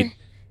honor? I mean,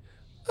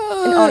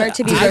 An honor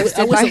to be roasted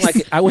I wasn't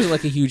by. I wasn't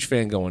like a huge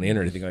fan going in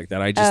or anything like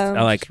that. I just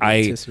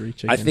Rotisserie I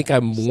chicken. think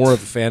I'm more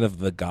of a fan of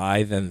the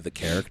guy than the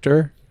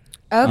character.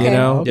 Okay. You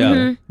know?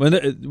 Yeah.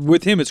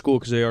 With him, it's cool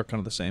because they are kind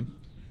of the same.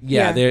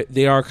 Yeah, Yeah.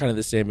 they are kind of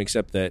the same,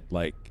 except that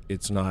like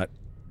it's not.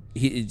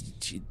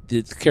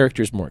 The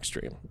character is more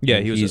extreme. Yeah,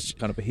 he's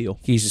kind of a heel.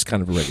 he's just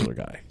kind of a regular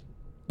guy.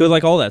 But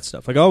like all that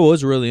stuff. Like I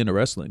was really into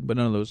wrestling, but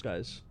none of those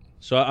guys.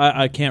 So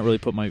I can't really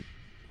put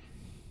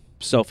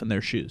myself in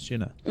their shoes,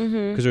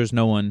 because there's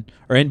no one.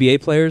 Or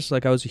NBA players,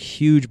 like I was a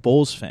huge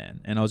Bulls fan,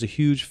 and I was a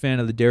huge fan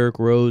of the Derrick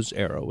Rose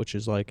era, which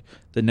is like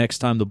the next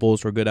time the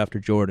Bulls were good after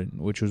Jordan,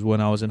 which was when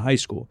I was in high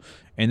school.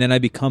 And then I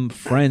become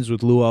friends with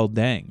Luol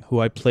Deng, who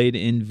I played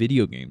in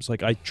video games.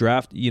 Like I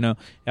draft, I don't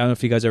know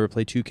if you guys ever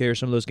play 2K or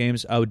some of those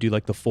games. I would do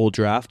like the full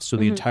draft, so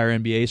the entire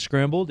NBA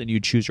scrambled, and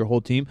you'd choose your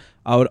whole team.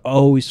 I would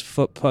always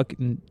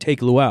fucking take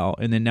Luol,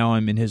 and then now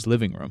I'm in his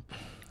living room.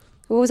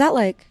 What was that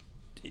like?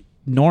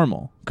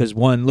 Normal, because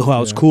one,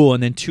 Luau's cool,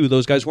 and then two,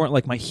 those guys weren't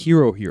like my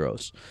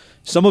heroes.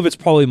 Some of it's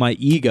probably my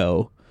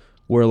ego,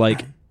 where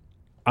like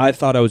I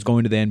thought I was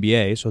going to the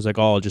NBA, so I was like,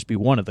 oh, I'll just be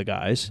one of the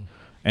guys.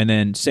 And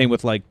then same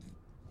with like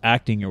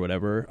acting or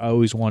whatever. I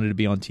always wanted to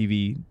be on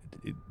TV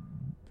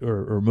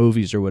or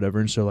movies or whatever.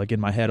 And so like in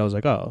my head, I was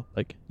like, oh,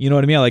 like, you know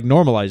what I mean? I like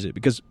normalize it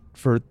because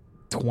for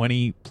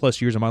 20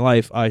 plus years of my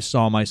life, I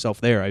saw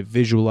myself there. I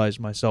visualized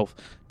myself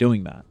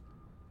doing that.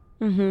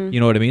 You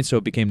know what I mean? So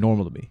it became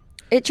normal to me.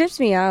 It trips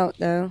me out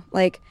though.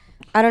 Like,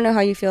 I don't know how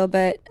you feel,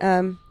 but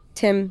Tim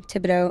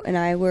Thibodeau and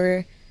I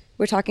we're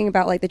talking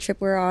about like the trip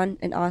we're on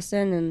in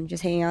Austin and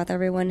just hanging out with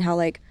everyone, how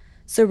like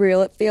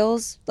surreal it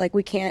feels. Like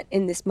we can't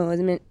in this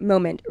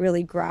moment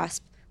really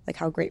grasp like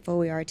how grateful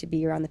we are to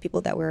be around the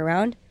people that we're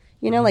around.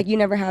 You know, like you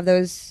never have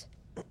those.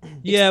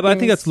 Yeah, but I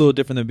think that's a little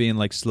different than being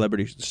like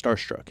celebrity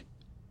starstruck.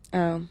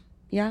 Oh,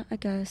 yeah, I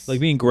guess. Like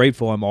being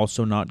grateful, I'm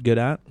also not good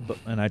at,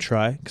 and I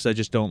try because I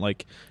just don't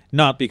like,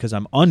 not because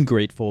I'm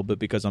ungrateful, but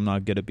because I'm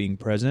not good at being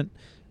present,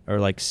 or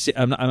like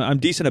I'm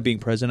decent at being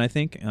present, I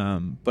think,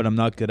 but I'm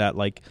not good at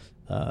like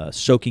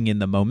soaking in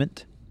the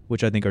moment,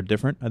 which I think are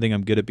different. I think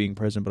I'm good at being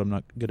present, but I'm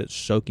not good at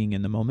soaking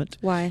in the moment.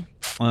 Why?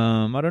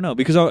 I don't know,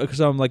 because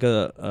I'm like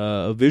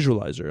a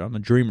visualizer. I'm a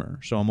dreamer,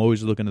 so I'm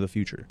always looking to the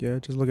future. Yeah,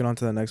 just looking on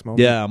to the next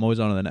moment. Yeah, I'm always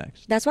on to the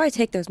next. That's why I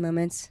take those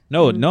moments.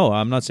 No,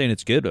 I'm not saying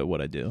it's good at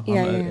what I do.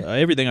 Yeah,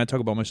 everything I talk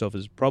about myself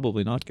is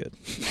probably not good.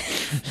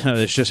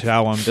 It's just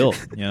how I'm built.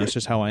 You know, it's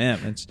just how I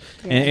am.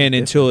 And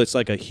until it's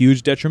like a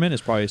huge detriment,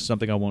 it's probably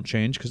something I won't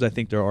change because I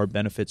think there are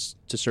benefits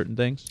to certain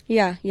things.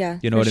 Yeah.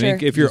 You know what I mean?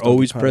 If you're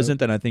always present,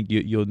 then I think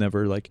you'll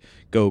never like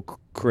go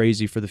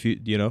crazy for the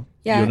future. You know,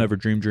 you'll never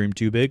dream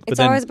too big. It's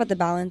always about the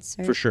balance,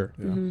 right? For sure,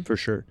 for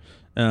sure.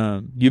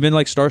 You've been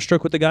like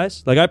starstruck with the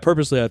guys. Like I've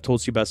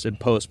told Sebastian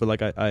post, but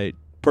like I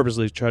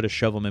purposely tried to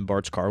shove him in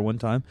Bart's car one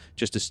time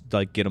just to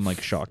like get him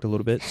like shocked a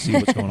little bit, see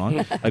what's going on.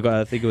 Like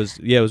I think it was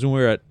when we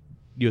were at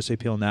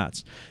USAPL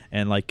Nats,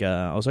 and like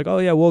I was like, oh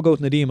yeah, we'll go with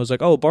Nadim. I was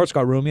like, oh, Bart's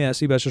got room, yeah,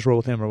 Seabass, just roll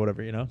with him or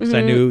whatever, you know, because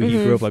I knew he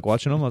grew up like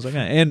watching him. I was like,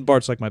 and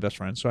Bart's like my best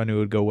friend, so I knew it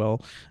would go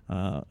well,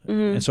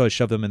 and so I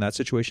shoved him in that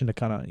situation to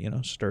kind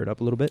of stir it up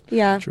a little bit.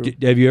 Yeah.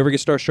 Have you ever get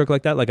starstruck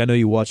like that? Like I know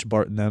you watched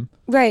Bart and them.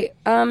 Right.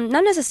 Not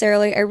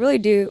necessarily. I really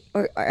do,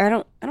 or I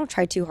don't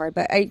try too hard,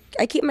 but I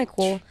keep my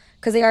cool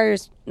because they are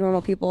just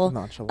normal people.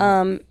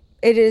 Nonchalant.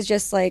 It is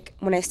just like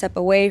when I step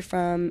away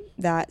from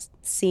that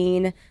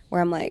scene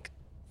where I'm like,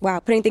 wow,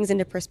 putting things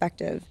into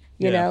perspective,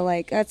 you know,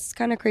 like that's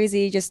kind of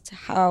crazy just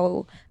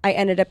how I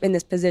ended up in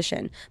this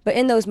position. But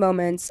in those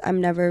moments,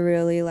 I'm never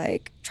really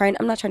like I'm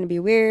not trying to be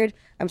weird.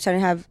 I'm trying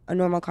to have a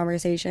normal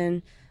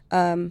conversation,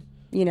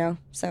 you know,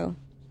 so.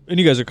 And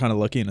you guys are kind of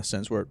lucky in a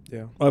sense where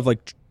I've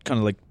like kind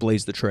of like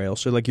blazed the trail.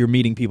 So like you're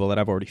meeting people that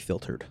I've already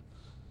filtered.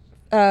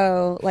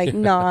 Oh, like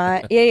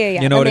not.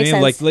 Yeah. You know what I mean?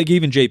 Sense. Like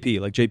even JP.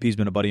 Like JP's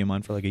been a buddy of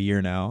mine for like a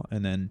year now.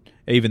 And then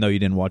even though you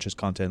didn't watch his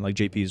content, like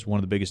JP is one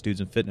of the biggest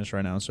dudes in fitness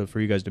right now. So for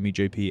you guys to meet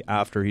JP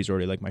after he's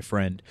already like my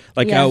friend,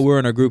 like how we're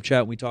in our group chat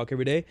and we talk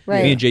every day.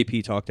 Right. Me and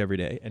JP talked every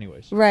day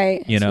anyways.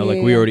 Right. You know, So, like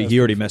he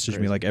already messaged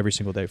me like every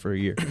single day for a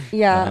year.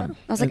 Yeah.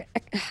 I was like,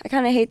 I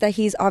kind of hate that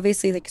he's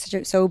obviously like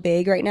so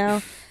big right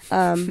now.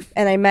 And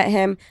I met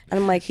him and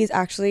I'm like, he's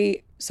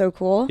actually so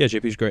cool. Yeah,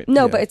 JP's great.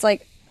 No, but it's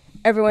like,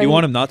 everyone. You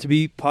want him not to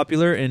be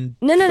popular and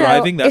no.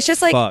 thriving? That's it's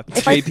just like fucked.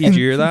 JP, did you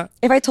hear that?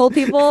 If I told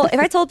people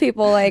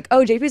like,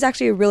 oh, JP's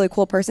actually a really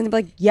cool person, they'd be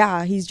like,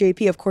 yeah, he's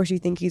JP. Of course you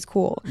think he's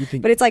cool.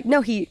 But it's like,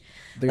 no, they're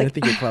gonna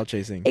think you're clout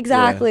chasing.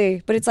 Exactly.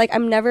 Yeah. But it's like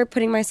I'm never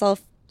putting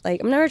myself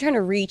I'm never trying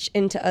to reach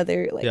into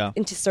other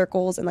into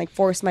circles and like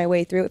force my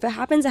way through. If it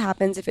happens, it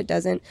happens. If it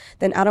doesn't,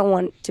 then I don't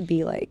want to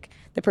be like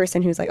the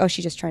person who's like, oh,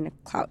 she's just trying to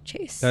clout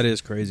chase. That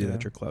is crazy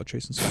that you're clout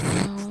chasing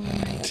someone. Oh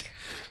my God.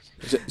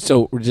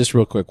 So just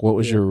real quick, what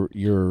was your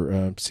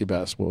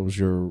Seabass? What was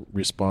your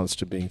response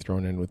to being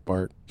thrown in with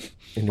Bart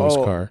into his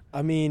car?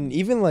 I mean,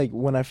 even like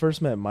when I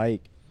first met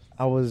Mike,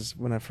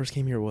 when I first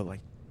came here,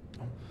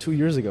 2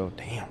 years ago?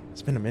 Damn,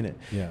 it's been a minute.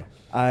 Yeah,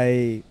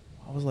 I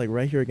was like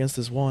right here against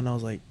this wall, and I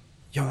was like,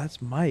 yo,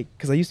 that's Mike,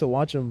 because I used to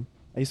watch him.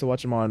 I used to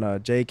watch him on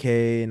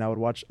JK, and I would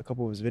watch a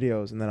couple of his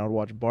videos, and then I would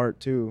watch Bart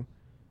too,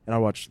 and I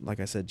would watch, like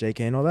I said,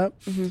 JK and all that.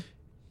 Mm-hmm.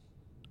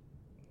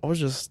 I was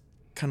just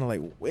kind of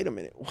like, wait a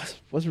minute,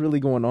 what's really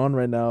going on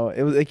right now?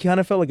 It kind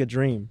of felt like a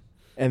dream,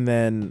 and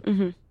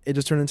then it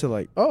just turned into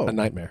like a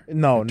nightmare.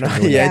 No,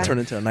 it turned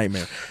into a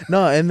nightmare.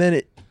 No, and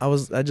then I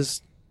was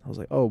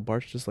like, oh,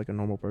 Bart's just like a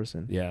normal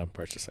person. Yeah,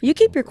 Bart's just like you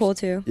keep your cool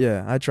too.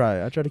 Yeah, I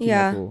try to keep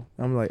my cool.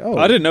 I'm like, oh,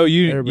 I didn't know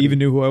you even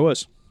knew who I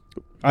was.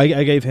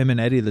 I gave him and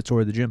Eddie the tour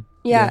of the gym.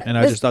 Yeah. And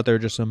I just thought they were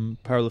just some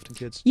powerlifting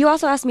kids. You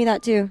also asked me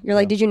that too. You're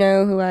like, did you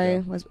know who I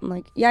was? I'm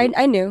like, yeah,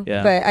 I knew,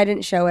 but I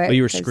didn't show it. But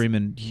you were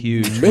screaming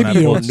huge. Maybe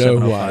you don't know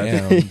who I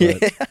am.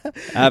 But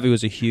Avi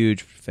was a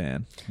huge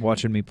fan,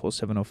 watching me pull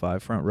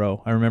 705 front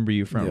row. I remember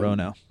you front row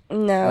now.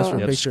 No.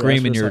 Yeah,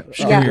 screaming your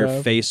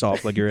face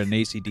off like you're at an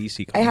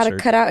AC/DC concert. I had a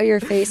cutout of your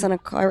face on a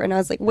car, and I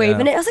was like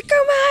waving it. I was like,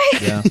 go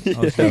Mike! Yeah. I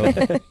was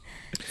dope.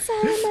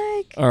 Sorry,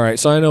 Mike. week. All right,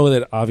 so I know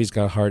that Avi's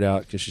got a heart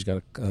out because she's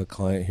got a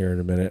client here in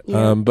a minute.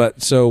 Yeah.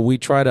 But so we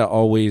try to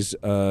always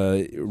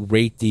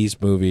rate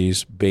these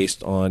movies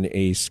based on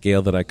a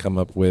scale that I come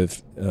up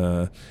with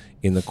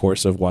in the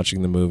course of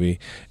watching the movie.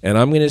 And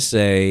I'm going to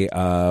say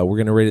we're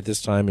going to rate it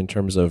this time in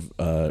terms of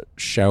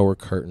shower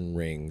curtain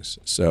rings.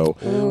 So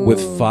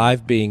with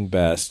 5 being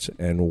best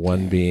and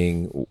 1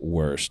 being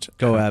worst.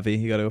 Go, Avi.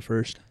 You got to go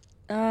first.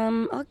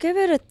 I'll give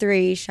it a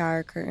 3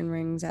 shower curtain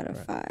rings out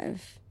of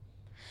 5.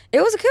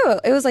 It was cool.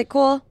 It was like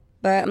cool,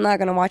 but I'm not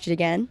gonna watch it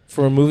again.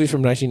 For a movie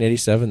from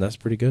 1987, that's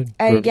pretty good.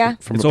 Yeah,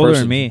 From It's a older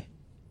person. than me.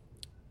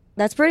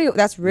 that's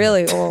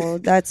really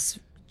old. That's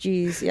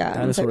jeez, yeah.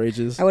 Dinosaur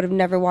ages. I would have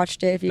never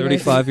watched it if you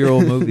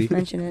 35-year-old movie. guys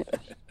mention it.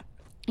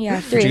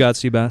 Yeah, 3. What you got,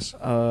 Seabass?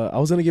 I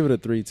was gonna give it a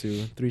 3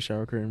 too. 3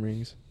 shower curtain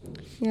rings.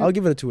 Yeah. I'll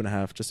give it a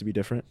 2.5 just to be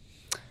different.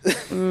 What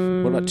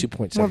about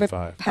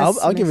 2.75?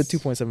 I'll give it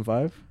pessimist.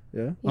 2.75.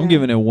 Yeah. I'm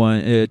giving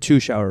it 2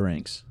 shower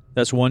rings.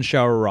 That's 1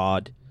 shower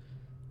rod,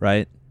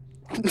 right?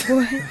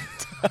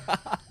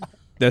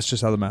 That's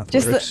just how the math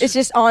Just works. it's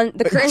just on.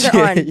 The curtains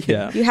are on.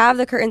 Yeah. You have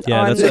the curtains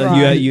Yeah, on. that's the rod.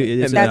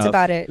 it's That's enough.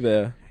 about it.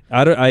 Yeah.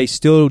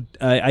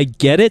 I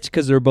get it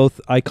because they're both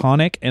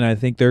iconic and I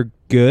think they're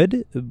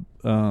good,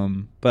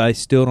 but I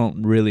still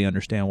don't really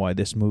understand why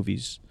this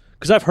movie's,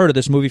 because I've heard of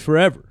this movie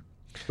forever.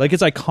 Like,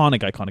 it's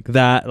iconic.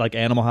 That, like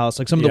Animal House,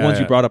 like some of the ones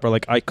you brought up are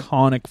like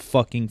iconic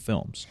fucking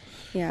films.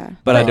 Yeah.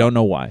 But I don't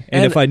know why.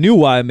 And if I knew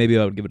why, maybe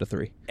I would give it a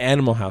 3.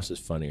 Animal House is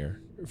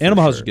funnier. for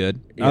Animal House sure. is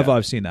good. Yeah.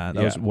 I've seen that.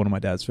 That was Yeah. one of my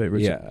dad's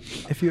favorites. Yeah.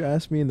 If you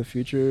ask me in the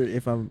future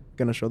if I'm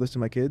gonna show this to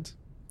my kids,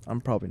 I'm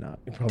probably not.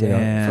 Probably not.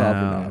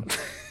 Damn. Probably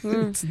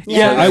not.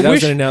 Yeah, I that wish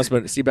was an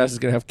announcement. Seabass is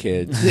going to have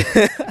kids.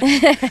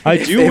 I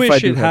do If wish I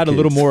do it have had a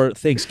little kids. more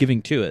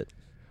Thanksgiving to it.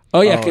 Oh,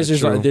 yeah, Oh, because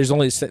true. there's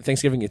only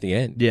Thanksgiving at the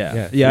end.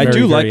 Yeah, I very,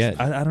 do very like.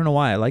 end. I don't know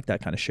why I like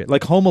that kind of shit.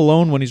 Like Home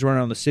Alone, when he's running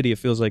around the city, it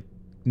feels like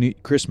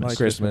Christmas. Like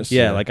Christmas,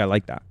 Yeah, yeah. like I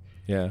like that.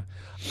 Yeah.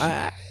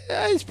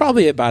 It's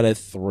probably about a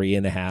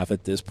 3.5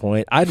 at this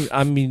point.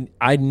 I mean,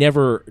 I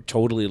never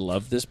totally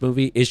loved this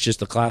movie. It's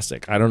just a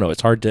classic. I don't know.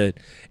 It's hard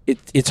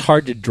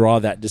to draw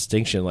that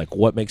distinction. Like,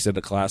 what makes it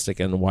a classic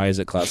and why is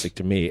it classic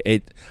to me?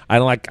 I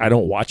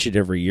don't watch it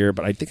every year,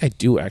 but I think I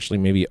do actually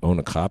maybe own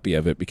a copy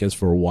of it because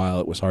for a while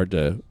it was hard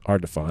to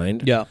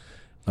find. Yeah.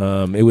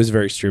 It was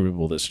very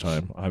streamable this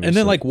time. Obviously. And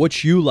then like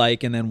what you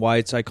like, and then why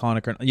it's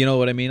iconic. Or, you know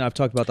what I mean? I've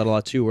talked about that a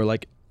lot too. Where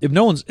like if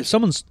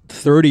someone's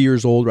 30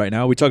 years old right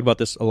now, we talked about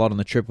this a lot on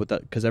the trip with that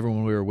because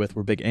everyone we were with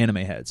were big anime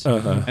heads.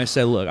 And I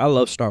said, look, I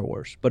love Star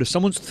Wars, but if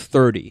someone's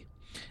 30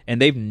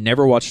 and they've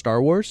never watched Star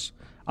Wars,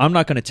 I'm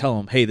not going to tell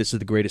them, hey, this is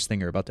the greatest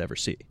thing you're about to ever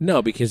see.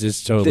 no, because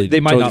it's totally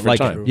They might totally not like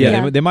different it. time.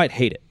 Yeah, Yeah. They might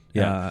hate it.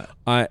 Yeah.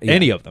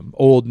 Any of them,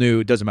 old,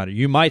 new, it doesn't matter.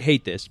 You might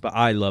hate this, but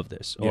I love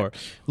this. Or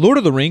Lord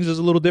of the Rings is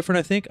a little different,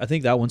 I think. I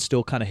think that one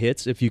still kind of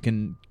hits if you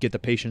can get the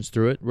patience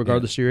through it,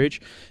 regardless of your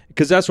age.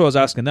 Because that's what I was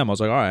asking them. I was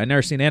like, all right, I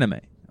never seen anime.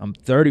 I'm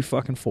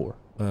 34.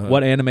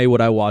 What anime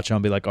would I watch? I'll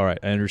be like, all right,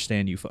 I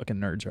understand you fucking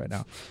nerds right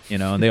now. You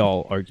know, and they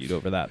all argued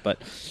over that. But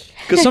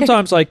because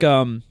sometimes like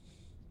the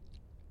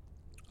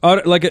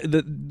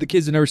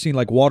kids have never seen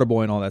like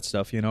Waterboy and all that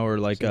stuff, you know, or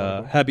like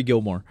Happy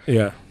Gilmore.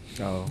 Yeah.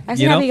 Oh. I've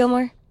You seen know? Happy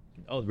Gilmore.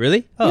 Oh,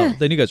 really? Oh, Yeah.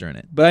 then you guys are in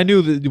it. But I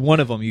knew that one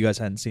of them you guys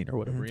hadn't seen or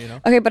whatever, you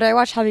know? Okay, but I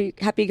watched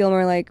Happy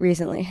Gilmore like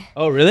recently.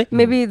 Oh, really?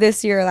 Maybe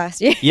this year or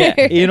last year.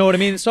 Yeah, you know what I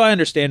mean? So I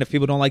understand if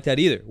people don't like that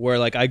either. Where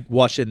like I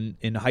watched it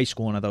in high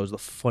school and I thought it was the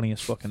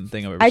funniest fucking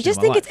thing I've ever seen. I just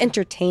in my think it's life.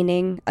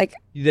 entertaining. Like,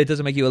 That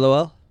doesn't make you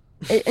LOL?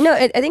 I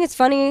think it's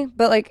funny,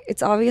 but like,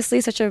 it's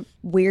obviously such a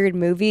weird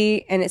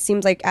movie, and it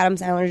seems like Adam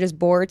Sandler is just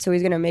bored, so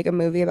he's gonna make a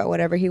movie about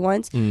whatever he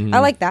wants. I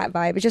like that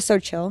vibe. It's just so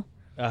chill.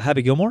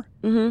 Happy Gilmore?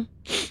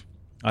 Mm-hmm.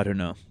 I don't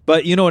know.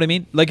 But you know what I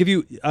mean? Like if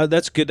you,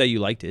 that's good that you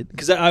liked it.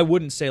 Because I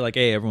wouldn't say like,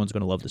 hey, everyone's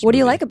going to love this What do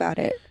you movie. like about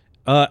it?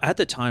 At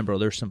the time, bro,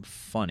 there's some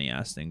funny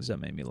ass things that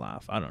made me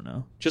laugh. I don't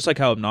know. Just like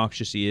how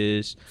obnoxious he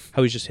is,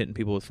 how he's just hitting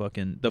people with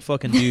the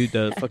fucking dude,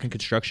 the fucking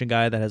construction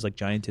guy that has like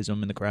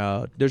giantism in the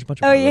crowd. There's a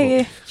bunch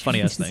of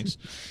funny ass things.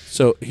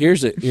 So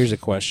here's a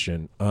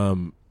question.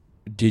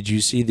 Did you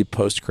see the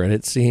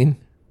post-credit scene?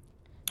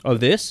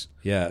 Of this?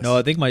 Yes. No,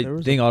 I think my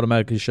thing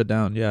automatically shut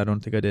down. Yeah, I don't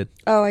think I did.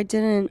 Oh, I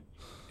didn't.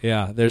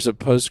 Yeah, there's a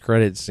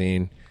post-credit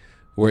scene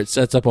where it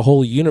sets up a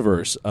whole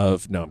universe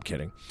of. No, I'm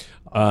kidding.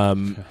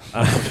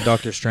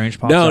 Doctor Strange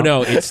pops No, out.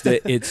 no, it's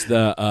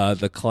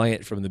the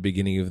client from the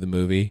beginning of the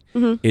movie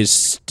is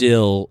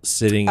still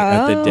sitting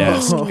at the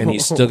desk, and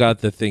he's still got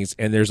the things,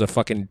 and there's a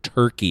fucking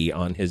turkey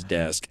on his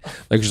desk.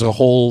 Like there's a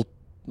whole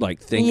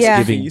like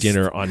Thanksgiving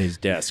dinner on his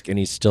desk, and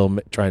he's still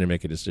trying to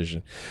make a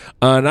decision.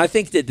 And I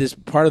think that this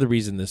part of the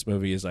reason this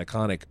movie is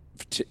iconic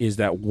is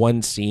that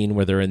one scene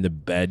where they're in the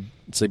bed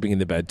sleeping in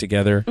the bed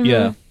together.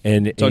 Yeah.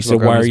 And he Talks said,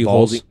 about grabbing his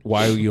balls.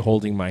 why are you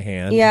holding my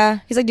hand? Yeah.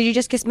 He's like, did you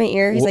just kiss my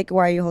ear? He's like,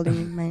 why are you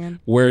holding my hand?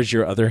 Where's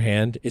your other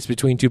hand? It's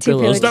between two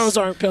pillows. pillows. Those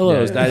aren't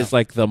pillows. Yeah. That is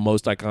like the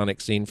most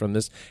iconic scene from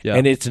this. Yeah.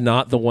 And it's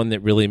not the one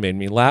that really made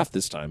me laugh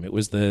this time. It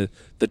was the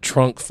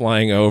trunk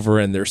flying over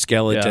and their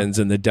skeletons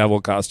and the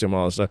devil costume,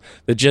 all that stuff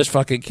that just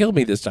fucking killed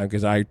me this time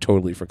because I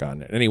totally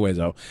forgotten it. Anyways,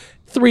 though,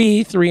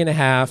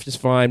 3.5 is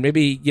fine.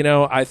 Maybe,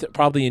 I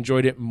probably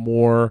enjoyed it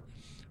more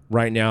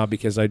right now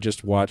because I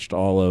just watched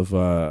all of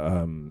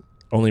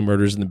Only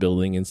Murders in the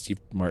Building, and Steve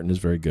Martin is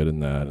very good in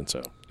that. And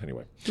so,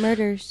 anyway.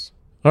 Murders.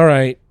 All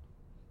right.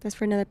 That's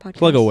for another podcast.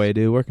 Plug away,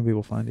 dude. Where can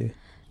people find you?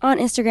 On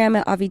Instagram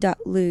at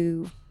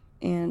avi.lu.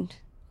 And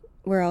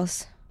where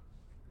else?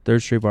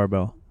 3rd Street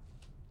Barbell.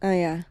 Oh,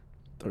 yeah.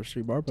 3rd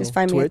Street Barbell. Just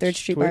find me at Twitch, 3rd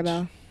Street Twitch.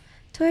 Barbell.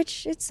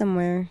 Twitch, it's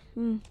somewhere.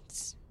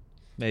 It's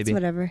Maybe.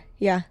 whatever.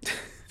 Yeah.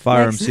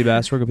 Firearm Next.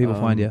 Seabass. Where can people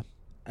find you?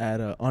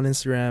 At on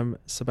Instagram,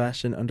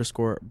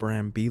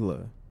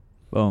 Sebastian_Brambila.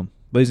 Boom.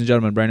 Ladies and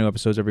gentlemen, brand new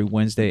episodes every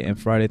Wednesday and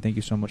Friday. Thank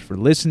you so much for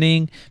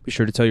listening. Be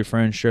sure to tell your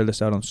friends, share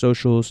this out on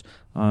socials.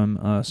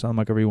 Sound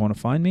like wherever you want to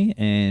find me.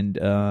 And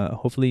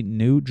hopefully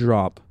new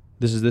drop.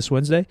 This is this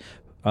Wednesday.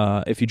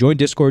 If you join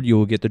Discord, you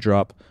will get the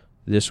drop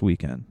this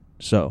weekend.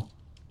 So,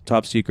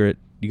 top secret.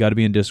 You got to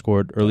be in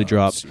Discord. Early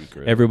drop.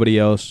 Secret. Everybody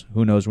else,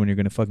 who knows when you're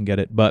going to fucking get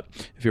it. But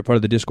if you're part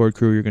of the Discord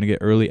crew, you're going to get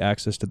early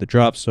access to the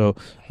drop. So,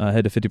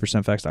 head to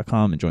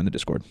 50percentfacts.com and join the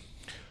Discord.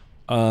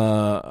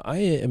 I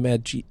am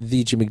at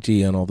the Jim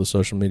McD on all the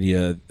social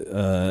media.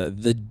 We're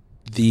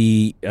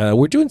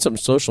doing some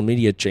social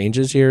media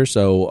changes here.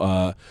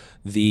 So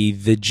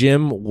the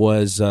gym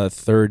was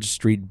 3rd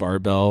Street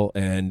Barbell,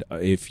 and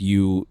if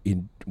you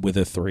with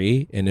a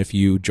 3, and if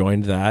you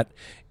joined that,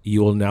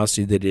 you will now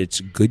see that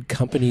it's Good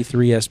Company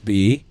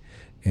 3SB.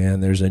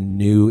 And there's a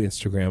new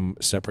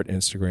separate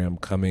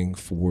Instagram coming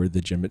for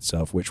the gym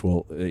itself, which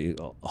will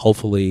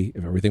hopefully,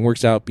 if everything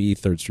works out, be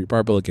 3rd Street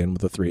Barbell again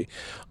with a 3.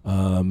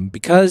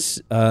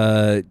 Because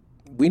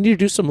we need to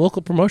do some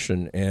local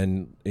promotion.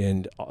 And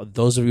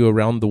those of you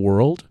around the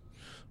world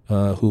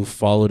who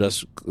followed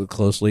us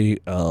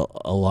closely, a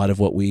lot of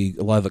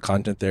the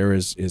content there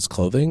is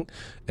clothing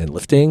and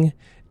lifting.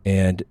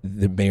 And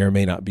that may or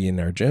may not be in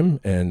our gym.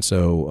 And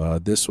so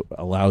this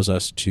allows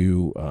us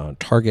to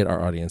target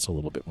our audience a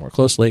little bit more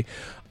closely.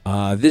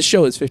 This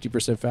show is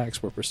 50%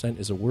 Facts, where percent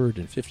is a word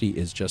and 50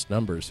 is just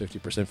numbers.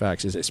 50%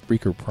 Facts is a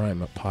Spreaker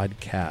Prime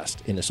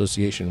podcast in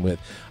association with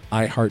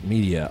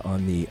iHeartMedia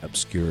on the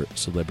Obscure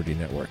Celebrity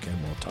Network.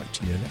 And we'll talk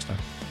to you next time.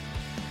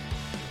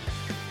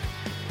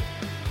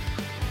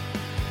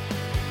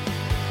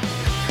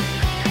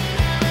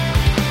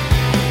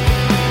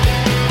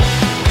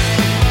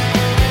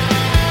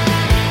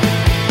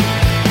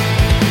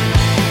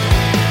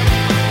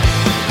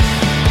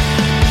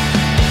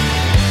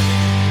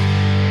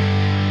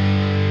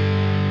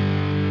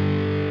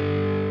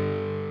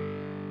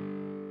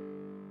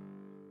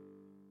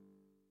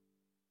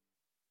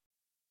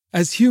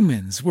 As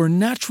humans, we're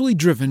naturally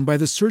driven by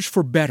the search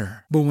for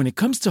better. But when it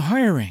comes to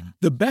hiring,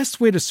 the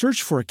best way to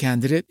search for a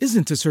candidate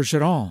isn't to search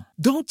at all.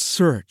 Don't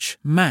search,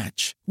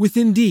 match with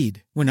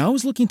Indeed. When I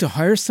was looking to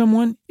hire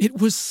someone,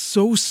 it was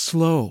so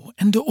slow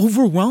and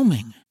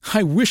overwhelming.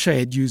 I wish I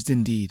had used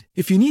Indeed.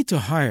 If you need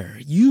to hire,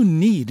 you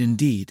need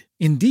Indeed.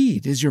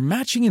 Indeed is your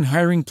matching and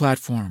hiring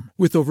platform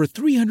with over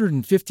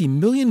 350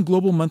 million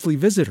global monthly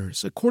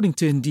visitors, according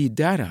to Indeed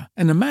data,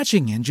 and a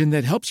matching engine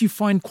that helps you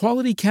find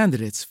quality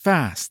candidates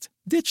fast.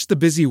 Ditch the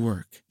busy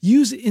work.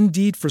 Use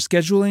Indeed for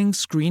scheduling,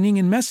 screening,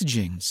 and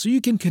messaging so you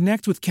can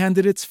connect with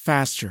candidates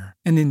faster.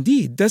 And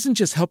Indeed doesn't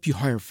just help you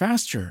hire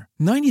faster.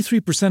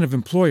 93% of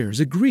employers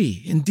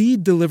agree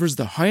Indeed delivers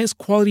the highest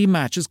quality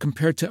matches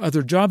compared to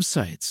other job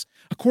sites,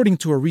 according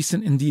to a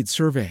recent Indeed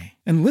survey.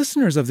 And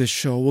listeners of this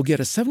show will get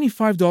a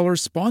 $75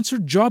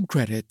 sponsored job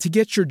credit to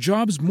get your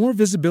jobs more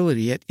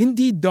visibility at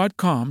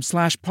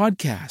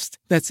Indeed.com/podcast.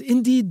 That's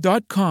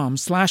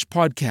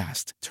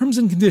Indeed.com/podcast. Terms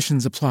and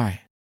conditions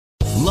apply.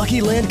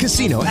 Lucky Land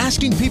Casino,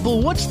 asking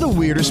people, what's the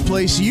weirdest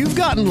place you've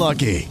gotten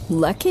lucky?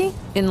 Lucky?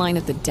 In line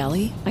at the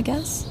deli, I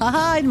guess?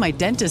 Aha, in my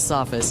dentist's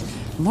office.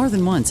 More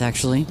than once,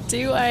 actually.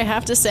 Do I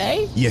have to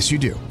say? Yes, you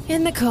do.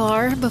 In the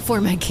car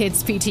before my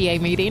kids' PTA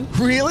meeting.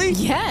 Really?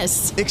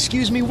 Yes.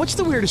 Excuse me, what's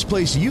the weirdest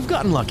place you've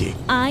gotten lucky?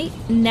 I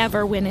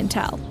never win and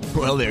tell.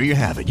 Well, there you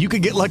have it. You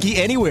can get lucky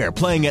anywhere,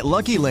 playing at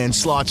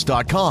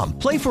LuckyLandSlots.com.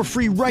 Play for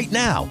free right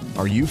now.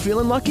 Are you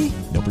feeling lucky?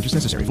 No purchase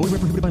necessary. Void where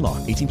prohibited by law.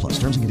 18+.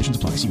 Terms and conditions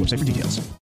apply. See website for details.